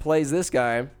 Cadbury, plays this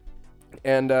guy.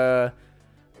 And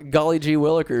Golly G.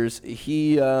 Willikers,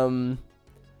 he's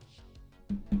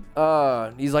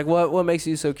like, what makes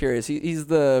you so curious? He's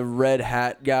the red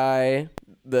hat guy.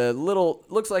 The little,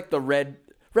 looks like the red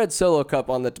Solo cup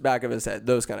on the back of his head,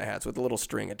 those kind of hats with a little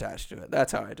string attached to it.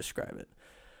 That's how I describe it.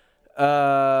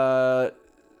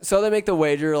 So they make the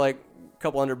wager, like a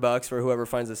couple $100 for whoever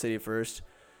finds the city first.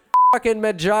 Fucking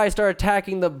Medjai start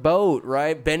attacking the boat,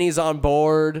 right? Benny's on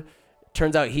board.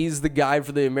 Turns out he's the guide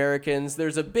for the Americans.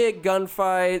 There's a big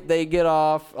gunfight. They get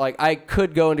off. Like, I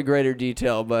could go into greater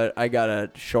detail, but I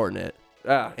gotta shorten it.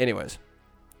 Anyways.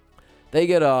 They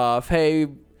get off. Hey,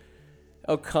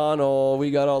 O'Connell,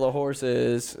 we got all the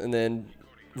horses. And then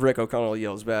Rick O'Connell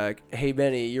yells back, hey,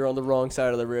 Benny, you're on the wrong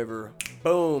side of the river.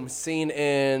 Boom, scene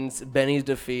ends. Benny's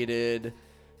defeated.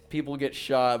 People get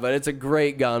shot, but it's a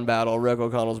great gun battle. Rick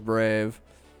O'Connell's brave.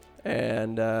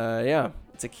 And,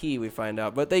 it's a key, we find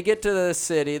out. But they get to the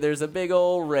city. There's a big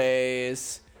old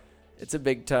race. It's a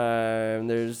big time.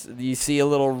 You see a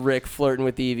little Rick flirting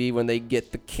with Evie when they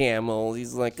get the camels.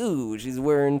 He's like, ooh, she's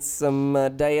wearing some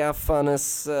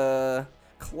diaphanous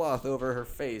cloth over her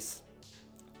face.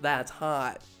 That's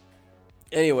hot.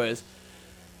 Anyways.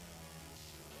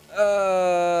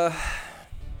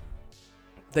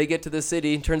 They get to the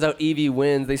city. Turns out Evie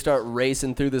wins. They start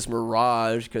racing through this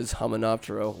mirage because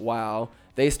Hamunaptera, wow.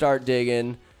 They start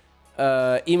digging.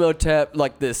 Imhotep,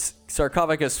 like this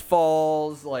sarcophagus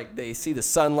falls. Like they see the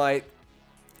sunlight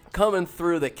coming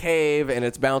through the cave and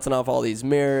it's bouncing off all these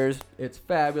mirrors. It's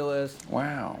fabulous.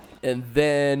 Wow. And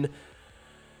then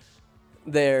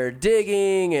they're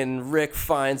digging and Rick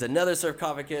finds another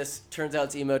sarcophagus. Turns out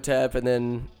it's Imhotep. And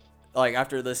then like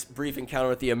after this brief encounter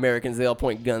with the Americans, they all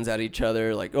point guns at each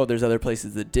other. Like, oh, there's other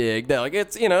places to dig. They're like,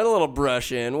 it's, a little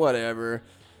brush in, whatever.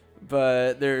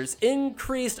 But there's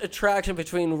increased attraction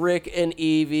between Rick and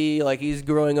Evie. Like he's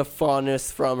growing a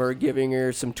fondness from her, giving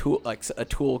her some tool, like a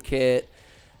toolkit.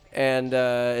 And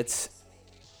it's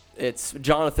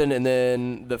Jonathan and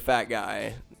then the fat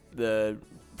guy, the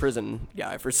prison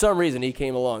guy. For some reason, he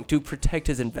came along to protect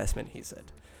his investment, he said.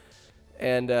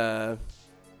 And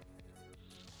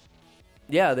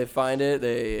they find it.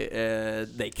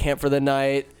 They camp for the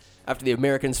night. After the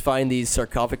Americans find these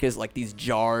sarcophagus, like these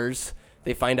jars.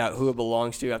 They find out who it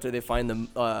belongs to after they find them.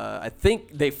 I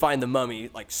think they find the mummy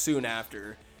like soon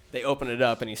after. They open it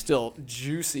up and he's still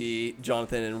juicy.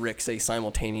 Jonathan and Rick say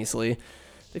simultaneously.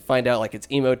 They find out like it's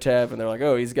Imhotep and they're like,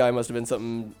 oh, this guy must have been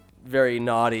something very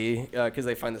naughty because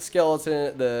they find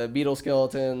the beetle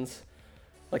skeletons,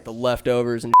 like the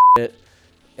leftovers and shit.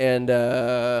 And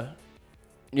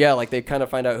like they kind of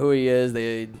find out who he is.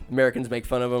 The Americans make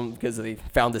fun of him because they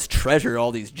found this treasure,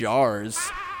 all these jars,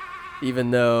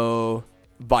 even though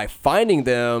by finding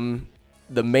them,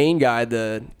 the main guy,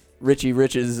 the Richie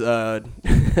Rich's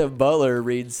butler,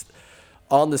 reads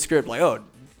on the script like, "Oh,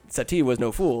 Satie was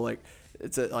no fool. Like,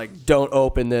 It's like, don't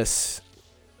open this.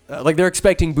 Like they're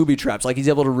expecting booby traps. Like he's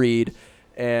able to read,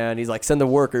 and he's like, send the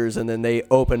workers, and then they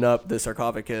open up the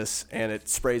sarcophagus, and it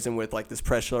sprays him with like this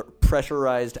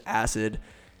pressurized acid,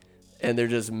 and they're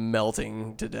just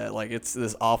melting to death. Like it's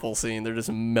this awful scene. They're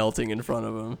just melting in front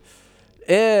of him.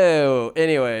 Ew.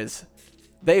 Anyways,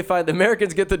 they find the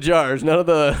Americans get the jars. None of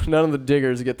the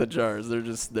diggers get the jars. They're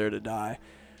just there to die.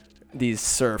 These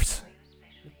serfs,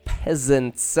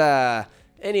 peasants.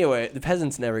 Anyway, the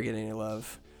peasants never get any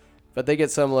love. But they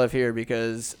get some love here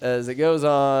because as it goes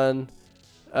on,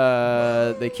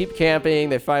 they keep camping.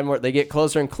 They find more. They get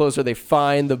closer and closer. They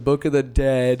find the Book of the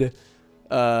Dead,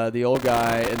 the old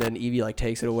guy, and then Evie like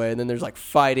takes it away. And then there's like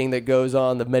fighting that goes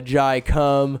on. The Magi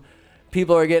come.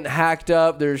 People are getting hacked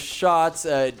up. There's shots.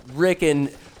 Rick and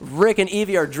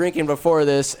Evie are drinking before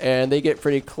this, and they get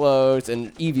pretty close.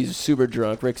 And Evie's super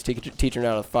drunk. Rick's teaching her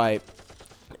how to fight,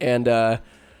 and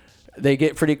they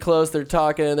get pretty close. They're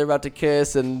talking, and they're about to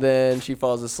kiss, and then she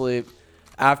falls asleep.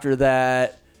 After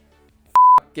that,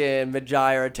 fucking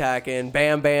Magi are attacking.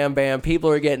 Bam, bam, bam. People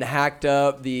are getting hacked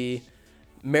up. The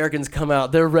Americans come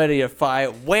out. They're ready to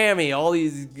fight. Whammy! All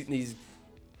these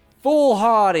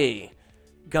foolhardy,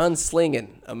 gunslinging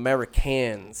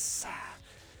Americans,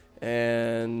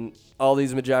 and all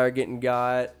these Magi are getting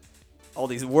got. All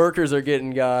these workers are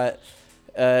getting got.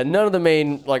 None of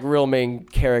the real main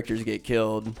characters get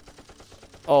killed.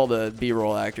 All the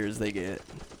B-roll actors, they get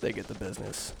the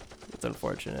business. It's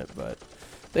unfortunate, but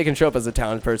they can show up as a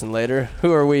townsperson later.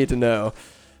 Who are we to know?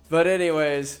 But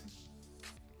anyways,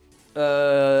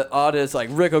 Otis, like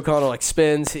Rick O'Connell, like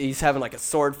spins. He's having like a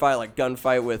sword fight, like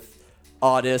gunfight with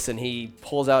Otis, and he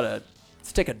pulls out a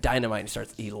stick of dynamite and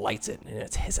he lights it, and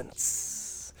it's hissing.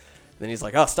 Then he's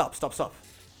like, oh, stop.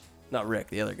 Not Rick,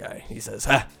 the other guy. He says,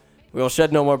 we will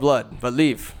shed no more blood, but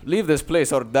leave this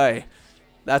place or die.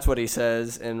 That's what he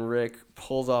says, and Rick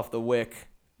pulls off the wick,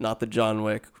 not the John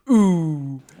Wick.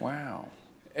 Ooh. Wow.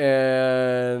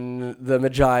 And the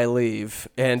Magi leave.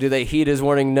 And do they heed his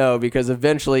warning? No, because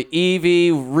eventually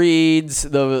Evie reads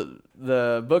the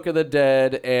Book of the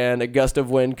Dead, and a gust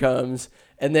of wind comes,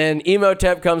 and then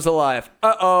Imhotep comes alive.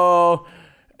 Uh-oh.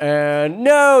 And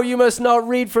no, you must not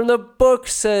read from the book,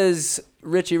 says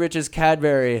Richie Rich's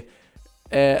Cadbury.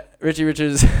 Richie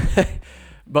Rich's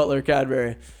Butler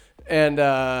Cadbury. And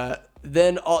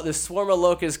then the swarm of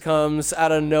locusts comes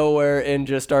out of nowhere and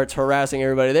just starts harassing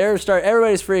everybody.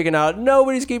 Everybody's freaking out.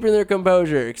 Nobody's keeping their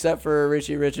composure except for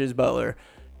Richie Rich's Butler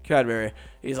Cadbury.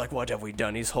 He's like, what have we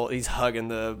done? He's hugging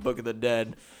the Book of the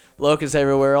Dead. Locusts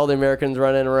everywhere. All the Americans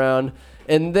running around.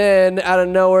 And then out of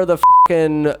nowhere, the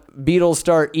fucking beetles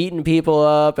start eating people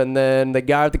up. And then the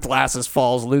guy with the glasses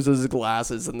falls, loses his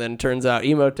glasses. And then turns out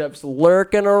Imhotep's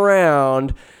lurking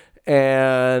around.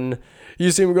 And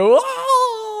you see him go,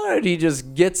 oh! And he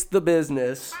just gets the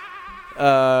business.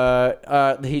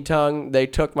 They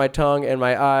took my tongue and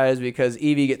my eyes because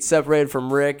Evie gets separated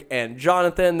from Rick and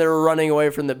Jonathan. They're running away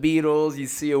from the beetles. You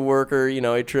see a worker, he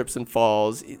trips and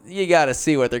falls. You got to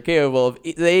see what they're capable of.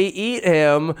 They eat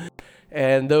him,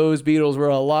 and those beetles were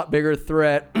a lot bigger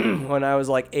threat when I was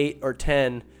like 8 or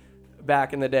 10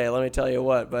 back in the day. Let me tell you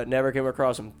what, but never came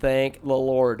across them. Thank the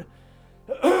Lord.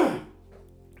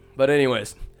 But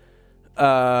anyways,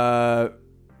 yeah.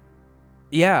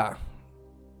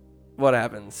 What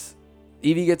happens?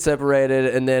 Evie gets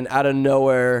separated, and then out of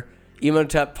nowhere,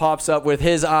 Imhotep pops up with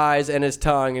his eyes and his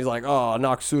tongue. He's like, oh,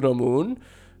 Noxunamun?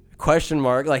 Question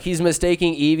mark. Like, he's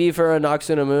mistaking Evie for a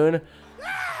Noxunamun.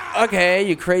 Okay,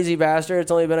 you crazy bastard.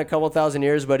 It's only been a couple thousand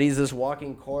years, but he's this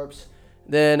walking corpse.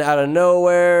 Then out of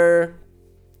nowhere,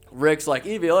 Rick's like,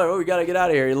 Evie, we gotta get out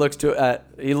of here. He looks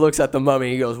at the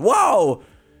mummy. He goes, whoa!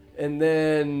 And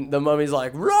then the mummy's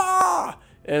like, rah!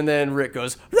 And then Rick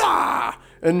goes, rah!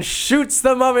 And shoots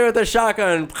the mummy with a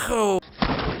shotgun. Oh,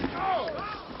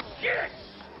 shit!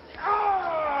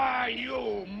 Ah,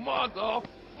 you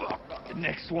motherfucker! The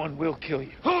next one will kill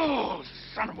you. Oh,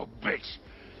 son of a bitch!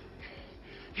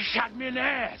 You shot me in the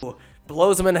ass.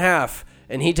 Blows him in half,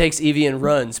 and he takes Evie and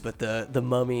runs. But the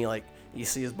mummy, like, you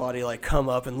see his body like come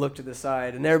up and look to the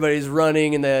side, and everybody's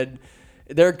running, and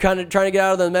they're kind of trying to get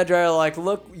out of the Magi. Like,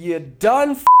 look, you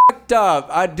done fucked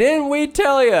up. Didn't we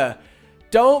tell you?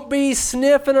 Don't be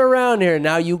sniffing around here.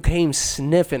 Now you came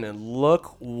sniffing, and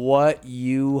look what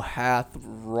you hath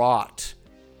wrought.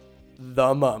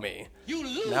 The Mummy. You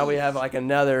lose. Now we have like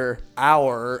another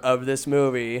hour of this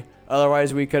movie.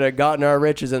 Otherwise, we could have gotten our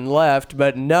riches and left.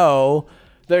 But no,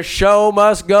 the show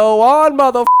must go on,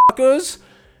 motherfuckers.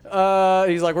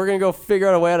 He's like, we're going to go figure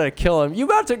out a way how to kill him. You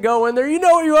about to go in there. You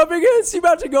know what you're up against. You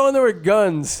about to go in there with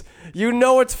guns. You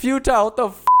know it's futile. What the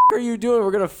f*** are you doing?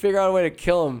 We're going to figure out a way to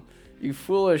kill him. You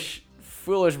foolish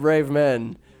foolish brave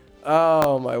men.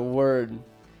 Oh my word.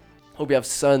 Hope you have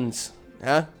sons.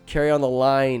 Huh? Carry on the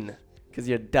line. Because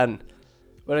you're done.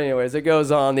 But anyways, it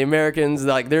goes on. The Americans,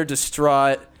 like, they're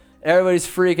distraught. Everybody's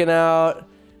freaking out.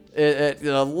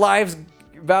 Life's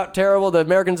about terrible. The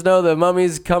Americans know the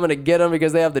mummy's coming to get them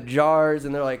because they have the jars.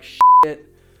 And they're like, shit.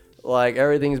 Like,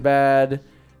 everything's bad.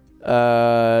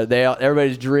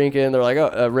 Everybody's drinking. They're like,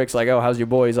 oh, Rick's like, oh, how's your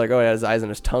boy? He's like, oh, yeah, his eyes and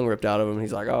his tongue ripped out of him.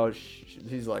 He's like, oh,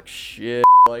 he's like, shit.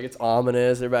 Like, it's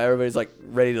ominous. Everybody's like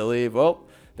ready to leave. Well,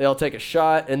 they all take a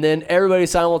shot, and then everybody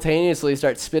simultaneously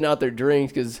starts spitting out their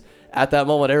drinks because at that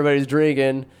moment everybody's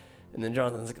drinking. And then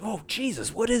Jonathan's like, oh,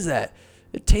 Jesus, what is that?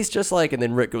 It tastes just like, and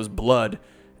then Rick goes, blood.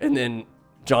 And then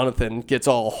Jonathan gets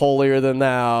all holier than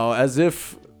thou, as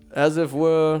if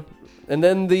we're, and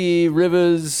then the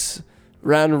rivers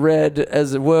ran red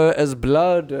as it were as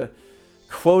blood,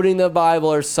 quoting the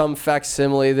Bible or some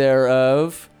facsimile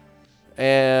thereof.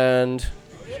 And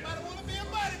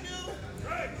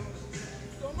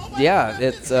yeah,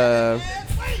 it's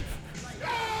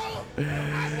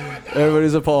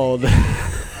everybody's appalled.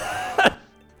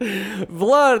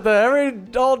 Blood,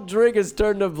 all drink is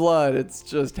turned to blood. It's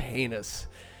just heinous,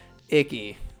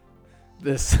 icky,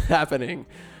 this happening,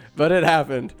 but it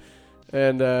happened.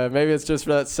 And maybe it's just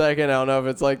for that second. I don't know if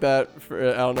it's like that.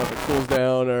 I don't know if it cools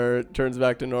down or it turns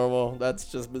back to normal. That's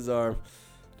just bizarre.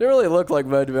 Didn't really look like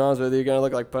bud, to be honest with you. Kind of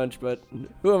look like punch, but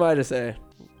who am I to say?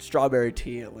 Strawberry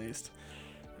tea, at least.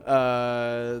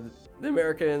 The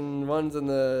American ones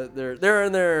they're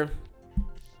in their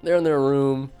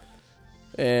room,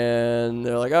 and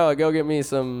they're like, oh, go get me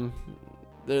some.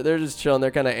 They're just chilling.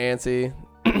 They're kind of antsy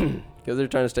because they're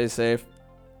trying to stay safe.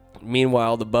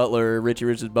 Meanwhile, the butler, Richie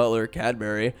Rich's butler,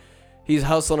 Cadbury, he's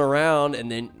hustling around,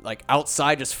 and then like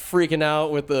outside, just freaking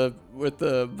out with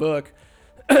the book.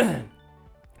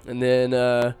 And then,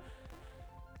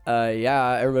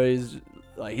 everybody's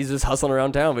like, he's just hustling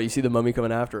around town, but you see the mummy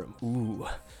coming after him. Ooh,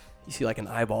 you see like an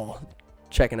eyeball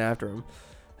checking after him.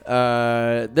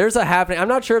 There's a happening. I'm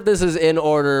not sure if this is in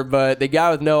order, but the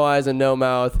guy with no eyes and no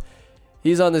mouth,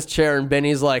 he's on this chair, and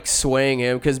Benny's like swaying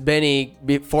him because Benny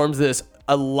forms this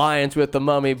alliance with the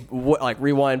mummy. Like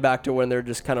rewind back to when they're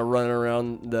just kind of running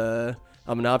around the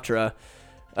Amenoptera.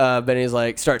 Benny's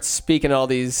like starts speaking all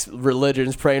these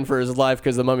religions, praying for his life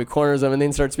because the mummy corners him, and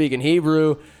then starts speaking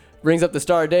Hebrew, brings up the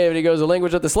Star of David. He goes, the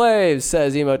language of the slaves,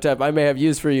 says Imhotep, I may have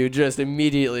use for you just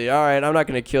immediately. All right, I'm not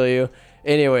going to kill you.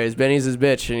 Anyways, Benny's his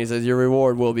bitch, and he says, your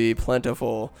reward will be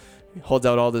plentiful. He holds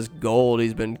out all this gold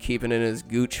he's been keeping in his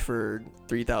gooch for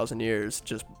 3,000 years.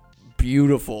 Just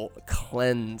beautiful,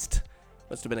 cleansed.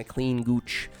 Must have been a clean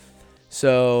gooch.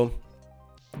 So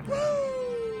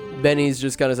Benny's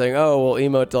just kind of saying, oh, well,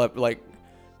 Imhotep, like,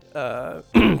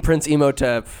 Prince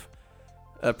Imhotep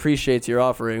appreciates your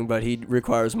offering, but he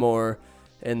requires more.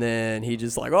 And then he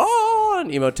just like, oh, and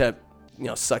Imhotep,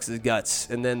 sucks his guts.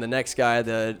 And then the next guy,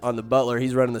 on the butler,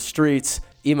 he's running the streets.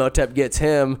 Imhotep gets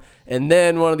him. And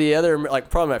then one of the other, like,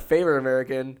 probably my favorite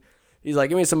American, he's like,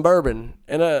 give me some bourbon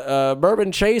and a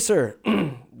bourbon chaser.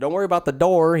 Don't worry about the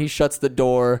door. He shuts the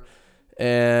door,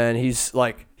 and he's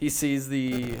like, he sees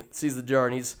the jar,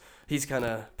 and he's kind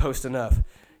of posting up.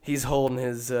 He's holding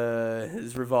his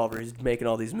revolver. He's making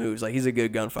all these moves. Like, he's a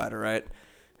good gunfighter, right?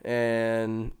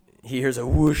 And he hears a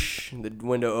whoosh. The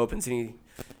window opens, and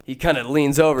he kind of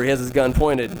leans over. He has his gun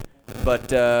pointed,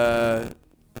 but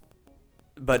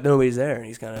nobody's there. And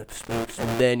he's kind of spooks.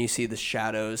 And then you see the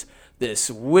shadows. This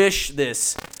whoosh,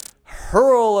 this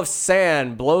hurl of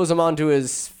sand blows him onto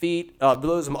his feet,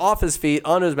 blows him off his feet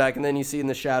onto his back, and then you see in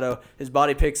the shadow his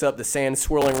body picks up the sand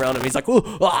swirling around him. He's like, ooh,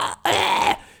 ah,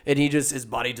 ah, and his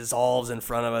body dissolves in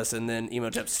front of us, and then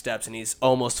Imhotep steps, and he's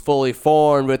almost fully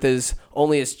formed with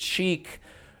only his cheek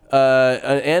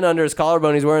and under his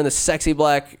collarbone. He's wearing the sexy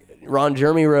black Ron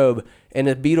Jeremy robe, and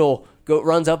a beetle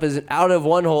runs out of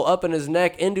one hole, up in his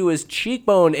neck, into his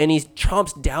cheekbone, and he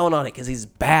chomps down on it because he's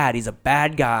bad. He's a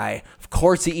bad guy. Of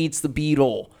course he eats the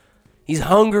beetle. He's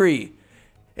hungry.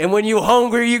 And when you're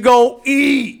hungry, you go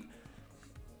eat.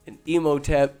 And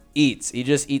Imhotep eats. He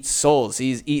just eats souls.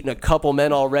 He's eaten a couple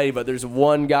men already, but there's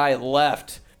one guy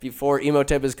left before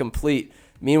Imhotep is complete.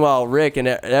 Meanwhile, Rick and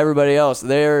everybody else,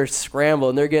 they're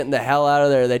scrambling. They're getting the hell out of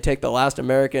there. They take the last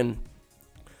American.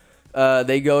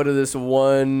 They go to this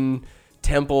one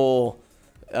temple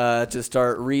to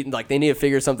start reading. Like, they need to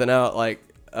figure something out, like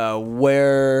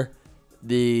where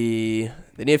the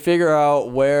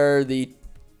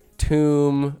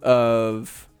tomb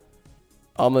of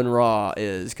Amun-Ra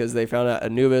is, because they found out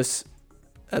Anubis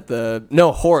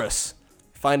Horus.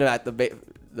 Find him at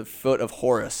the foot of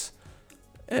Horus,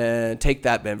 and take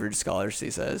that, Benbridge scholars, he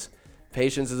says.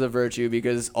 Patience is a virtue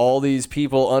because all these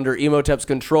people under Imhotep's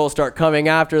control start coming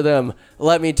after them.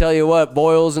 Let me tell you what,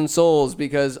 boils and souls,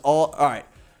 because all right,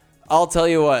 I'll tell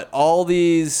you what, all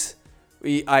these,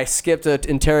 I skipped an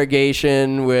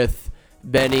interrogation with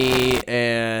Benny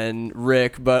and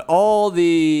Rick, but all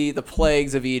the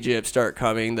plagues of Egypt start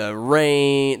coming. The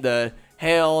rain, the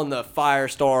hail, and the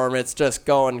firestorm. It's just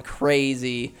going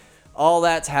crazy. All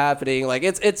that's happening. Like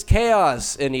it's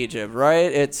chaos in Egypt,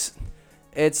 right?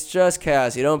 It's just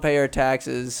chaos. You don't pay your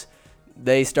taxes,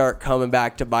 they start coming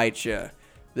back to bite you.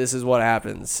 This is what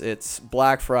happens. It's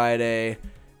Black Friday,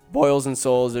 boils and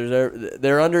souls.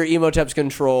 They're under Imhotep's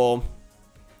control.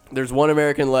 There's one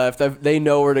American left. They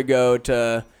know where to go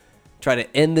to try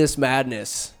to end this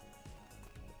madness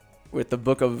with the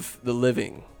Book of the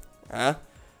Living. Huh?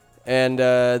 And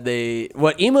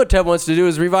what Imhotep wants to do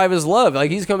is revive his love.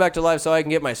 Like, he's come back to life so I can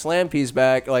get my slam piece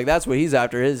back. Like, that's what he's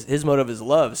after. His motive is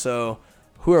love. So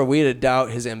who are we to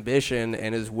doubt his ambition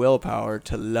and his willpower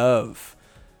to love?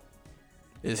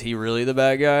 Is he really the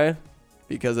bad guy?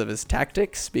 Because of his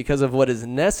tactics? Because of what is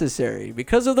necessary?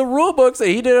 Because of the rule books that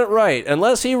he didn't write?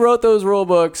 Unless he wrote those rule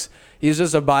books, he's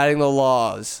just abiding the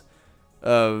laws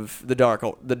of the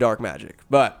dark magic.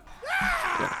 But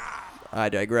yeah, I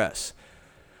digress.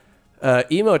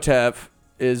 Imhotep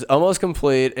is almost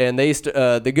complete, and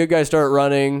the good guys start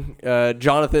running.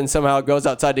 Jonathan somehow goes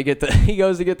outside to get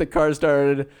the car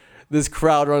started. This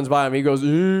crowd runs by him. He goes,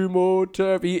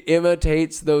 Imhotep. He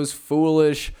imitates those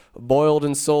foolish, boiled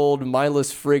and souled,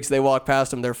 mindless freaks. They walk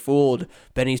past him. They're fooled.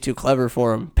 Benny's too clever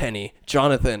for him. Penny.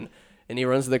 Jonathan. And he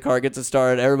runs to the car, gets it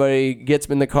started. Everybody gets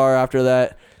in the car after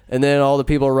that. And then all the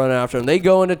people run after him. They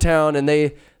go into town, and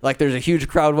there's a huge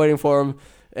crowd waiting for him.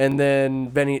 And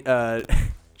then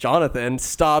Jonathan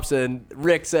stops, and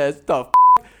Rick says, the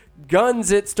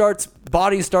guns,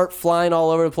 bodies start flying all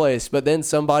over the place. But then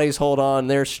some bodies hold on.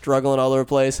 They're struggling all over the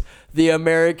place. The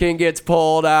American gets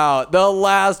pulled out. The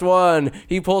last one.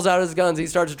 He pulls out his guns. He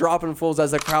starts dropping fools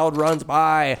as the crowd runs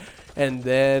by. And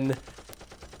then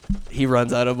he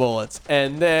runs out of bullets.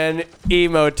 And then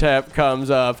Imhotep comes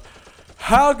up.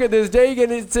 How could this day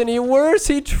get any worse?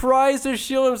 He tries to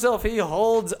shield himself. He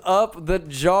holds up the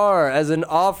jar as an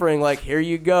offering, like, here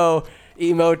you go.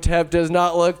 Imhotep does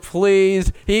not look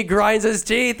pleased. He grinds his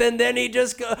teeth, and then he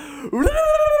just goes,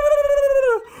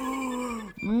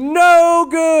 no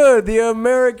good. The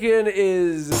American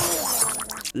is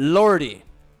Lordy.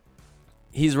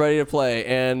 He's ready to play,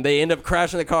 and they end up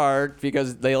crashing the car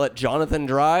because they let Jonathan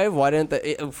drive. Why didn't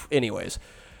they? Anyways,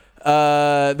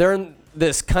 they're in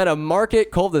this kind of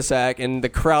market cul-de-sac, and the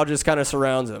crowd just kind of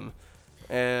surrounds him.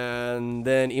 And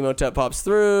then Imhotep pops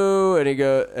through,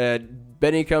 and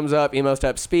Benny comes up.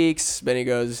 Imhotep speaks. Benny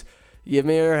goes, give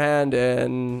me your hand,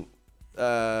 and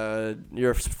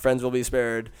your friends will be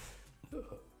spared.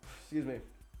 Excuse me.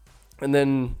 And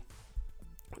then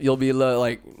you'll be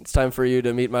like, it's time for you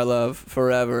to meet my love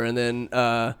forever. And then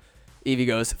Evie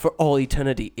goes, for all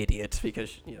eternity, idiot,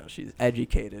 because, she's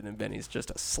educated, and Benny's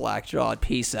just a slack-jawed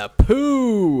piece of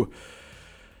poo.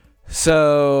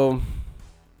 So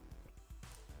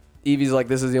Evie's like,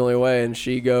 this is the only way, and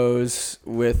she goes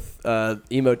with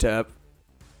Imhotep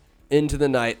into the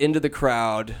night, into the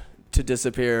crowd to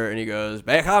disappear, and he goes,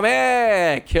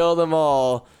 Behame! Kill them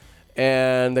all.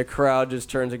 And the crowd just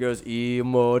turns and goes,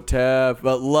 Imhotep.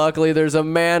 But luckily there's a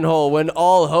manhole. When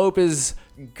all hope is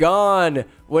gone,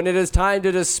 when it is time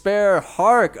to despair,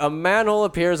 hark, a manhole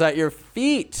appears at your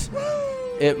feet.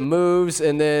 It moves,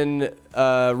 and then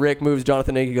Rick moves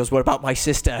Jonathan in. He goes, what about my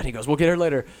sister? And he goes, we'll get her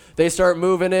later. They start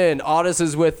moving in. Otis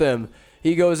is with them.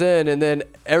 He goes in, and then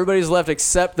everybody's left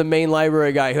except the main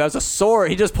library guy who has a sword.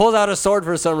 He just pulls out a sword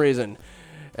for some reason.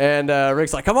 And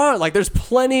Rick's like, come on, like, there's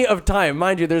plenty of time.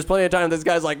 Mind you, there's plenty of time. This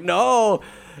guy's like, no.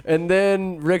 And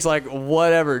then Rick's like,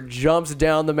 whatever, jumps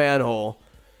down the manhole.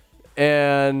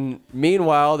 And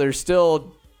meanwhile, there's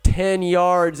still 10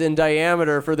 yards in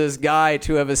diameter for this guy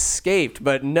to have escaped.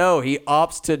 But no, he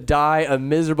opts to die a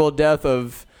miserable death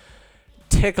of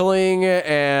tickling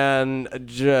and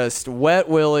just wet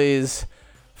willies,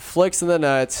 flicks in the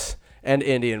nuts, and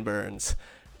Indian burns.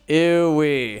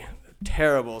 Ew-wee.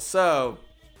 Terrible. So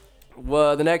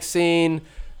the next scene,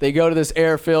 they go to this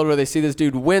airfield where they see this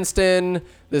dude Winston,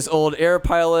 this old air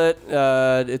pilot.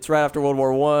 It's right after World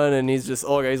War I, and he's just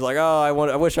old guy. He's like, I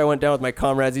wish I went down with my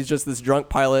comrades. He's just this drunk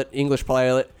pilot, English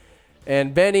pilot.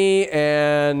 And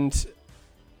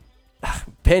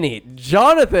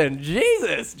Jonathan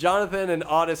and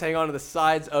Otis hang on to the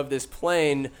sides of this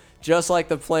plane, just like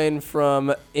the plane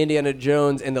from Indiana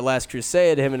Jones in The Last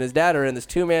Crusade. Him and his dad are in this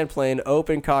two-man plane,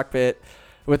 open cockpit,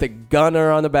 with a gunner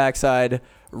on the backside.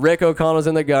 Rick O'Connell's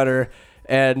in the gunner,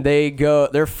 and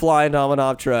they're flying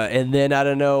Dominoptera, and then out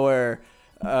of nowhere,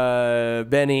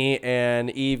 Benny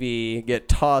and Evie get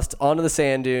tossed onto the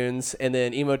sand dunes, and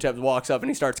then Emotep walks up and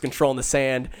he starts controlling the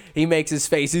sand. He makes his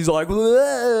face. He's like,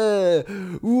 whoa,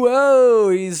 whoa.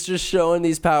 He's just showing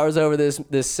these powers over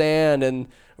this sand, and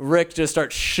Rick just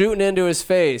starts shooting into his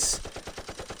face.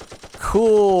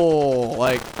 Cool.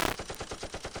 Like,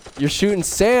 you're shooting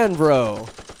sand, bro.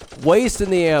 Wasting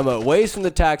the ammo, wasting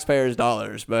the taxpayers'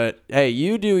 dollars. But hey,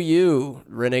 you do you,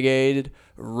 Renegade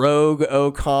Rogue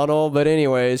O'Connell. But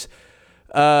anyways,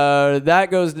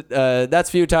 that's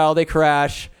futile. They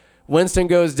crash. Winston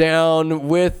goes down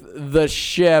with the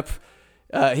ship.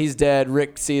 He's dead.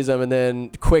 Rick sees him, and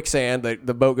then quicksand.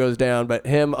 The boat goes down. But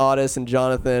him, Otis, and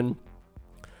Jonathan,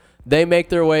 they make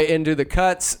their way into the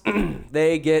cuts.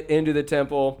 They get into the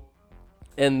temple,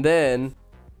 and then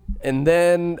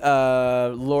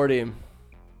Lordy,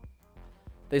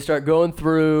 they start going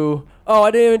through. Oh,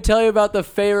 I didn't even tell you about the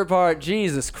favorite part.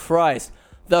 Jesus Christ.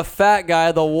 The fat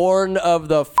guy, the warden of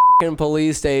the fucking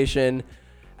police station,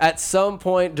 at some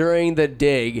point during the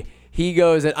dig, he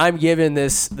goes, and I'm giving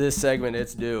this segment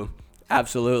its due.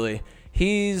 Absolutely.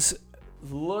 He's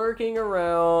lurking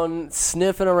around,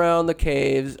 sniffing around the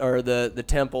caves, or the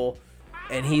temple,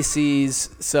 and he sees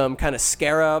some kind of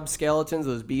scarab skeletons,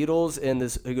 those beetles, and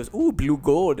he goes, ooh, blue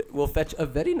gold will fetch a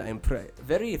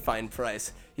very fine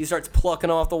price. He starts plucking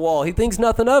off the wall. He thinks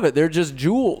nothing of it. They're just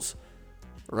jewels,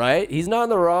 right? He's not in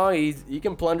the wrong. He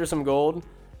can plunder some gold.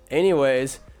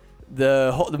 Anyways,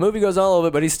 the movie goes on a little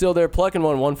bit, but he's still there plucking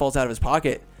one. One falls out of his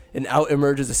pocket, and out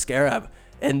emerges a scarab.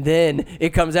 And then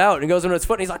it comes out and goes into his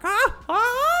foot, and he's like,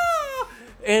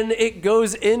 and it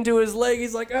goes into his leg.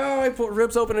 He's like, oh,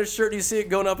 rips open his shirt. You see it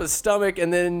going up his stomach,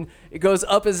 and then it goes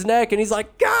up his neck, and he's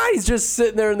like, God, he's just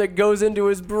sitting there, and it goes into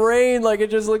his brain. Like,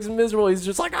 it just looks miserable. He's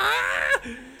just like,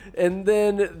 And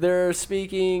then they're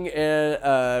speaking,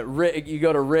 and Rick, you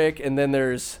go to Rick, and then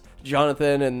there's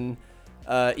Jonathan, and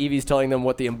Evie's telling them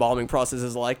what the embalming process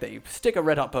is like. They stick a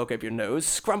red hot poke up your nose,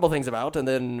 scramble things about, and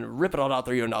then rip it all out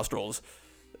through your nostrils.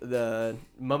 The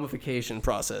mummification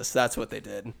process, that's what they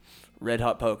did. Red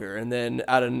hot poker. And then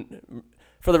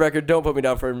for the record, don't put me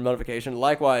down for mummification.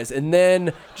 Likewise. And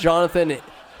then Jonathan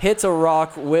hits a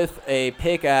rock with a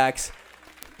pickaxe,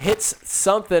 hits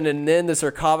something, and then the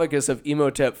sarcophagus of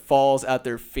Emotep falls at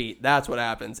their feet. That's what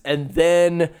happens. And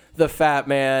then the fat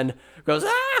man goes,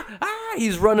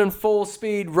 he's running full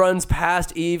speed, runs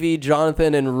past Evie,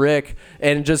 Jonathan, and Rick,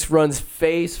 and just runs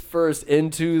face first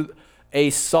into a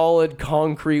solid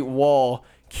concrete wall,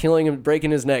 killing him,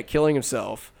 breaking his neck, killing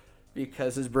himself,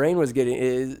 because his brain was getting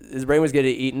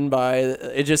eaten by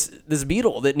this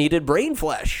beetle that needed brain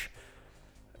flesh.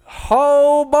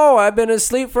 Oh boy, I've been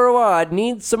asleep for a while. I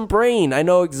need some brain. I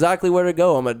know exactly where to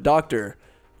go. I'm a doctor.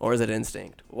 Or is it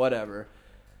instinct? Whatever.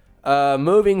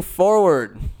 Moving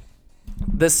forward,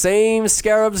 the same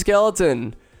scarab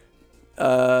skeleton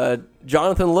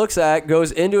Jonathan looks at,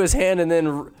 goes into his hand, and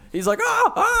then he's like,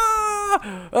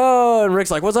 oh, and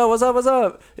Rick's like, what's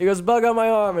up? He goes, bug on my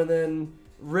arm, and then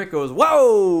Rick goes,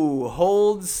 whoa,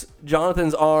 holds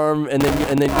Jonathan's arm, and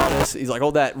then he's like,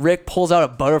 hold that. Rick pulls out a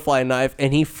butterfly knife,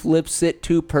 and he flips it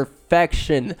to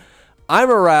perfection.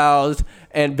 I'm aroused,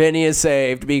 and Benny is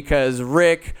saved because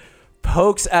Rick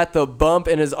pokes at the bump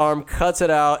in his arm, cuts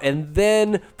it out, and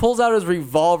then pulls out his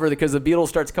revolver because the beetle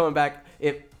starts coming back.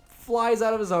 It flies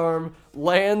out of his arm,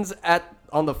 lands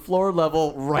on the floor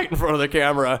level right in front of the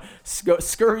camera,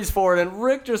 scurries forward, and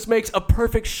Rick just makes a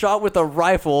perfect shot with a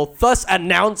rifle, thus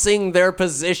announcing their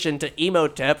position to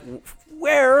Emotep,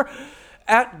 where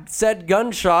at said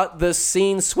gunshot, the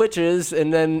scene switches,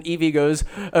 and then Evie goes,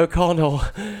 O'Connell.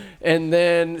 And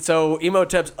then, so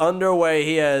Emotep's underway.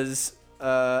 He has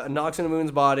Nox in the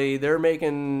Moon's body. They're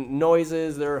making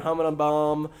noises. They're humming a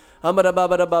bomb.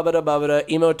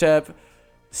 Emotep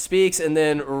speaks and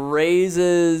then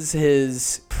raises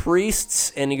his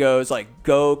priests, and he goes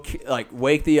go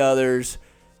wake the others,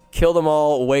 kill them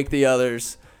all, wake the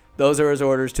others. Those are his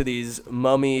orders to these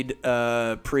mummied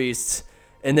priests.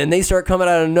 And then they start coming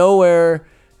out of nowhere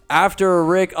after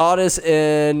Rick, Otis,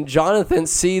 and Jonathan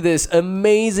see this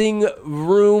amazing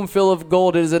room full of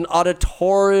gold. It is an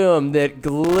auditorium that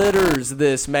glitters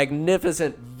this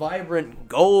magnificent, vibrant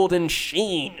golden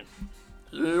sheen.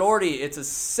 Lordy, it's a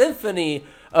symphony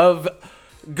of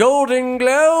golden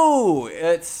glow.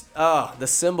 It's the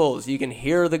symbols. You can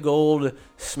hear the gold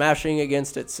smashing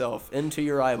against itself into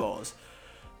your eyeballs.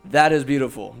 That is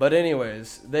beautiful. But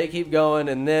anyways, they keep going,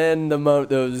 and then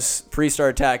those priests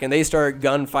start attacking. They start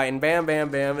gunfighting. Bam,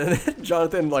 bam, bam. And then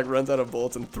Jonathan runs out of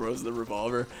bullets and throws the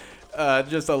revolver.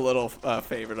 Just a little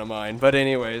favorite of mine. But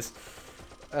anyways,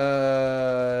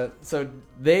 So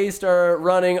they start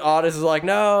running. Otis is like,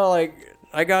 no, like,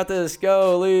 I got this,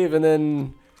 go, leave. And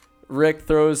then Rick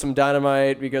throws some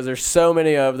dynamite because there's so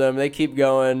many of them. They keep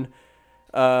going.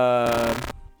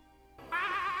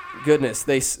 Goodness,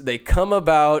 they come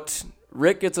about.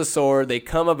 Rick gets a sword. They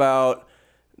come about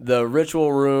the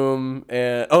ritual room,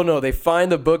 and they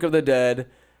find the Book of the Dead.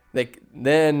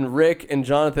 Then Rick and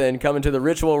Jonathan come into the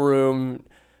ritual room.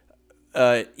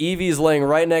 Evie's laying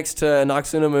right next to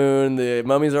Noxuna Moon. The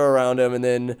mummies are around him, and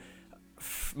then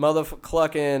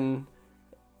motherfucking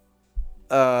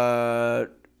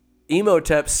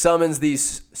Imhotep summons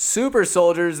these super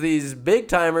soldiers, these big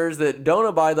timers that don't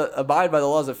abide by the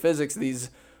laws of physics. These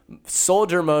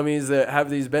soldier mummies that have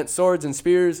these bent swords and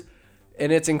spears,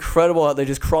 and it's incredible how they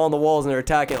just crawl on the walls and they're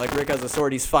attacking. Like Rick has a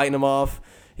sword, he's fighting them off.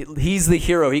 He's the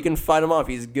hero. He can fight them off.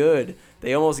 He's good.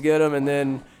 They almost get him, and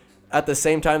then at the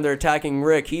same time they're attacking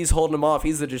Rick, he's holding him off.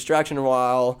 He's the distraction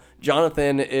while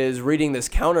Jonathan is reading this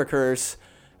counter curse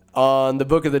on the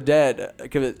Book of the Dead,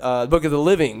 Book of the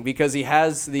Living, because he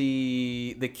has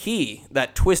the key,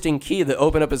 that twisting key that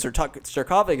opened up his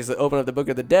sarcophagus, that opened up the Book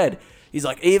of the Dead. He's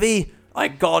like, Evie, I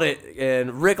got it.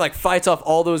 And Rick like fights off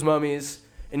all those mummies,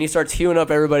 and he starts healing up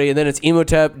everybody. And then it's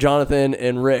Imhotep, Jonathan,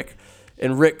 and Rick.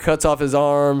 And Rick cuts off his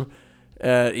arm,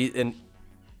 and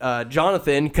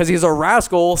Jonathan, because he's a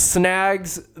rascal,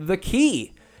 snags the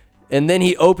key. And then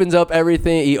he opens up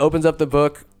everything. He opens up the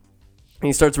book, and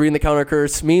he starts reading the counter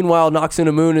curse. Meanwhile,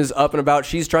 Noxuna Moon is up and about.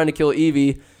 She's trying to kill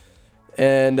Evie.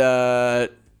 And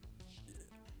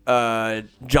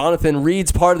Jonathan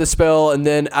reads part of the spell, and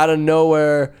then out of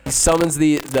nowhere, he summons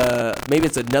the maybe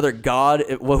it's another god.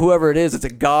 Whoever it is, it's a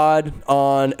god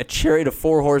on a chariot of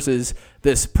 4 horses.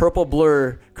 This purple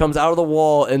blur comes out of the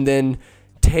wall and then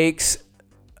takes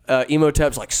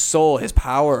Imhotep's like soul, his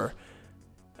power.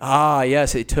 Ah,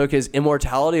 yes, it took his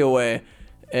immortality away.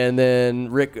 And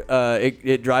then Rick,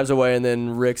 it drives away, and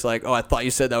then Rick's like, oh, I thought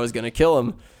you said that was going to kill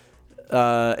him.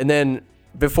 And then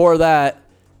before that,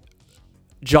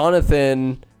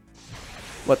 Jonathan,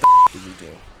 what the did he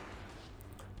do?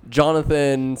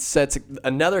 Jonathan sets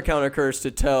another counter curse to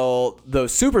tell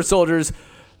those super soldiers,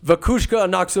 Vakushka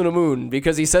Noxuna Moon,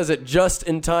 because he says it just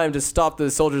in time to stop the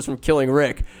soldiers from killing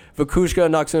Rick. Vakushka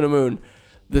Noxuna Moon.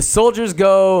 The soldiers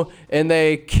go and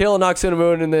they kill Noxuna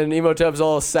Moon, and then Imhotep's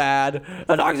all sad.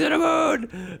 Noxuna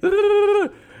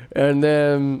Moon! And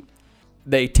then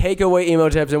they take away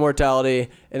Imhotep's immortality,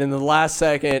 and in the last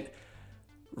second,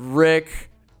 Rick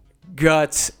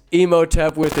guts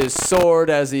Imhotep with his sword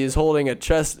as he is holding a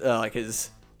chest, like his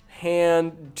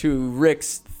hand to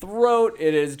Rick's throat.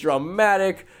 It is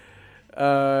dramatic.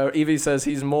 Evie says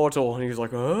he's mortal, and he's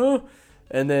like, huh?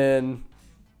 And then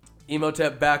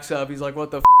Imhotep backs up. He's like,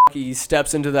 what the f***? He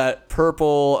steps into that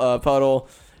purple puddle,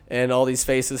 and all these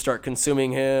faces start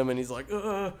consuming him, and he's like,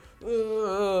 and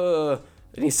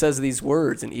he says these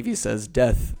words, and Evie says,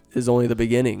 death is only the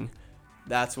beginning.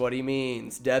 That's what he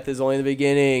means. Death is only the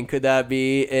beginning. Could that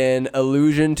be an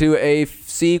allusion to a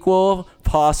sequel?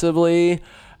 Possibly.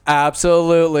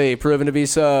 Absolutely. Proven to be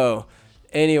so.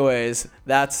 Anyways,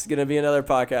 that's going to be another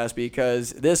podcast,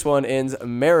 because this one ends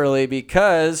merrily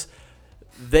because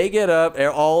they get up,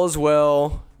 all is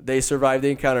well. They survive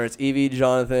the encounter. It's Evie,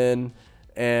 Jonathan,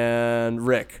 and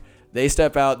Rick. They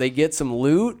step out. They get some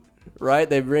loot, right?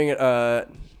 They bring out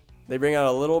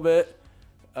a little bit.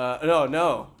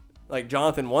 No. Like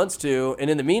Jonathan wants to. And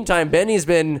in the meantime, Benny's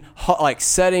been like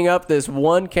setting up this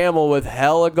one camel with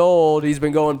hella gold. He's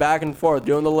been going back and forth,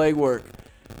 doing the legwork.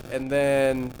 And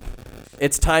then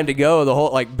it's time to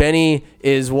go. Benny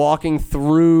is walking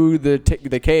through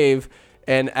the cave,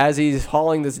 and as he's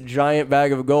hauling this giant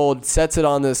bag of gold, sets it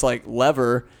on this like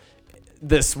lever.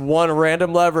 This one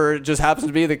random lever just happens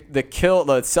to be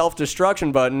the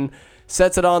self-destruction button.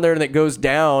 Sets it on there, and it goes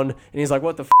down, and he's like,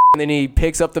 what the f***? And then he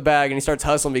picks up the bag and he starts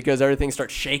hustling because everything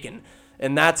starts shaking.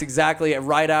 And that's exactly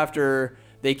right after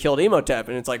they killed Imhotep,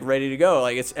 and it's like ready to go.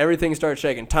 Like everything starts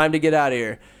shaking. Time to get out of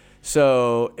here.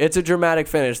 So it's a dramatic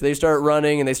finish. They start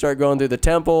running and they start going through the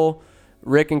temple.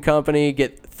 Rick and company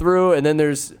get through, and then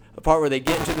there's a part where they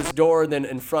get into this door, and then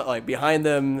in front, like behind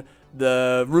them,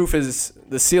 the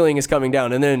ceiling is coming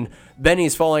down, and then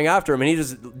Benny's falling after him, and he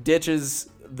just ditches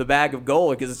the bag of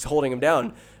gold because it's holding him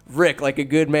down. Rick, like a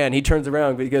good man, he turns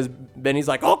around because Benny's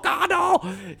like, oh God,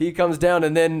 no! He comes down,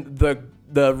 and then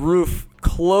the roof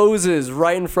closes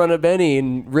right in front of Benny,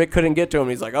 and Rick couldn't get to him.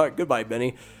 He's like, all right, goodbye,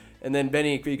 Benny. And then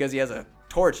Benny, because he has a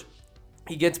torch,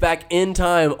 he gets back in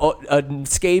time,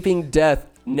 escaping death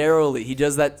narrowly. He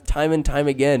does that time and time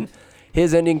again.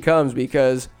 His ending comes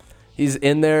because he's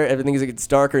in there, everything gets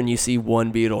darker, and you see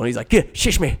one beetle, and he's like,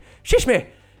 shish me.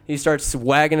 He starts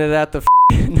wagging it at the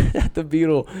at the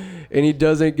Beetle, and he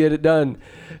doesn't get it done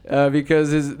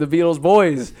because the Beetle's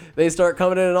boys, they start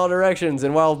coming in all directions.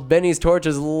 And while Benny's torch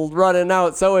is running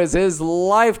out, so is his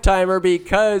lifetimer,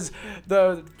 because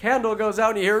the candle goes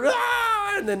out and you hear,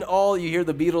 ah! And then you hear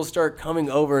the Beetles start coming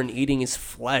over and eating his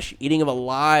flesh, eating him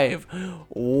alive.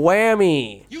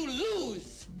 Whammy. You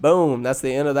lose. Boom. That's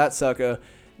the end of that sucker.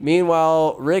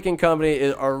 Meanwhile, Rick and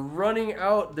company are running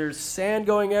out. There's sand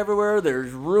going everywhere.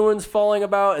 There's ruins falling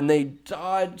about, and they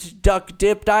dodge, duck,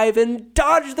 dip, dive, and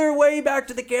dodge their way back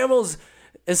to the camels,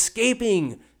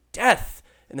 escaping death.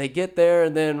 And they get there,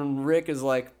 and then Rick is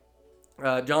like,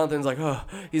 Jonathan's like, oh,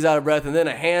 he's out of breath, and then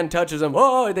a hand touches him.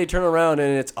 Oh, they turn around,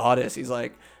 and it's Otis. He's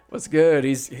like, what's good?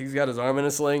 He's got his arm in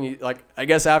a sling. I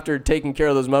guess after taking care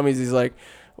of those mummies, he's like,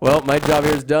 well, my job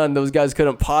here is done. Those guys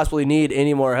couldn't possibly need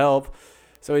any more help.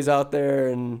 So he's out there,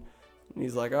 and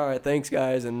he's like, all right, thanks,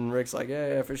 guys. And Rick's like,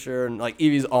 yeah, for sure. And, like,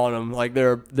 Evie's on him. Like,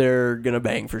 they're going to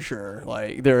bang for sure.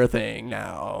 Like, they're a thing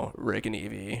now, Rick and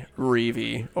Evie.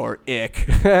 Reevie, or Ick.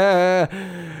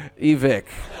 Evic.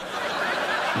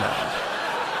 No.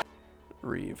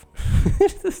 Reeve.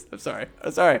 I'm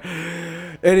sorry.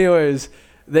 Anyways,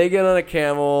 they get on a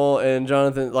camel, and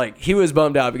Jonathan, like, he was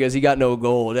bummed out because he got no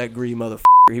gold. That greedy motherfucker.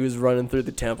 He was running through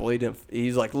the temple.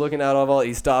 He's like looking out all.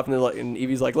 He stopped, and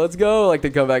Evie's like, "Let's go!" Like, to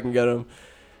come back and get him.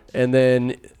 And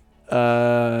then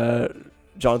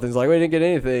Jonathan's like, "We didn't get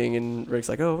anything," and Rick's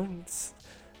like, "Oh,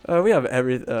 we have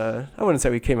every. I wouldn't say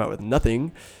we came out with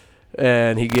nothing."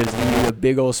 And he gives Evie a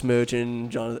big old smooch, and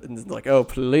Jonathan's like, "Oh,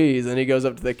 please!" And he goes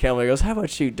up to the camel. He goes, "How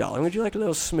about you, darling? Would you like a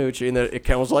little smoochie?" And the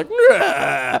camel's like,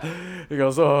 "Nah!" He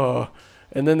goes, "Oh!"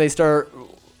 And then they start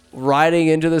riding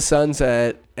into the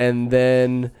sunset, and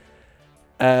then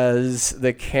as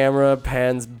the camera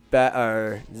pans back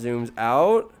or zooms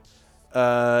out,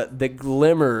 the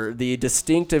glimmer, the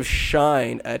distinctive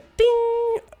shine, a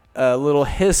ding, a little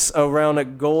hiss around a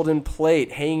golden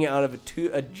plate hanging out of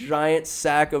a giant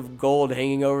sack of gold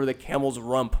hanging over the camel's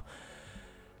rump.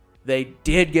 They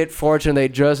did get fortune, they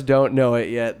just don't know it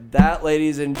yet. That,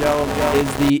 ladies and gentlemen,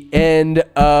 is the end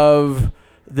of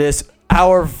this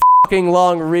hour fucking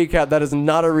long recap. That is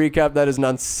not a recap, that is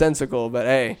nonsensical, but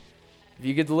hey, if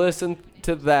you could listen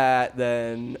to that,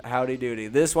 then howdy doody.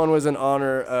 This one was in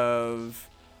honor of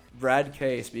Brad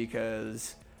Case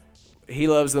because he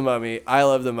loves The Mummy, I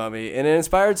love The Mummy, and it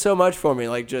inspired so much for me,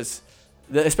 like just,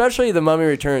 especially The Mummy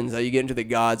Returns, that you get into the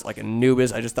gods like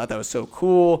Anubis. I just thought that was so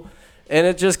cool, and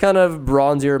it just kind of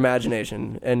broadens your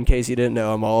imagination. In case you didn't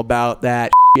know, I'm all about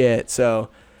that shit, so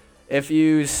if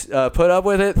you put up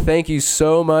with it, thank you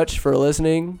so much for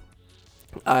listening.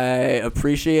 I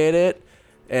appreciate it,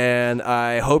 and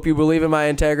I hope you believe in my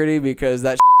integrity, because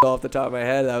that off the top of my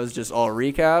head, that was just all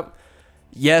recap.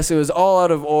 Yes, it was all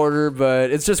out of order,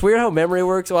 but it's just weird how memory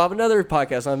works. I'll have another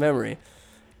podcast on memory.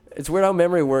 It's weird how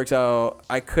memory works, how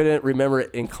I couldn't remember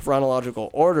it in chronological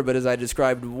order, but as I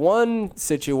described one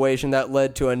situation, that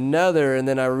led to another, and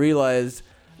then I realized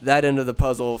that end of the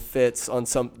puzzle fits on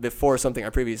before something I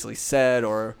previously said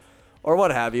or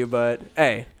what have you. But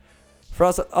hey, for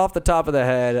us, off the top of the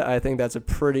head, I think that's a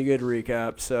pretty good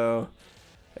recap. So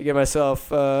I give myself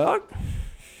 5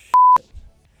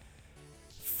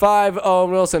 Owen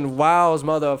Wilson wows,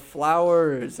 mother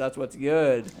flowers. That's what's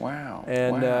good. Wow.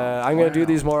 And I'm gonna do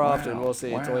these more often. We'll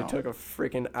see. It only took a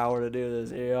freaking hour to do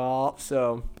this. Yeah.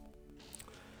 So,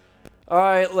 all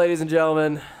right, ladies and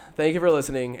gentlemen. Thank you for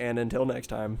listening, and until next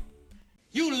time.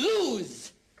 You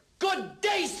lose. Good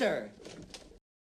day, sir.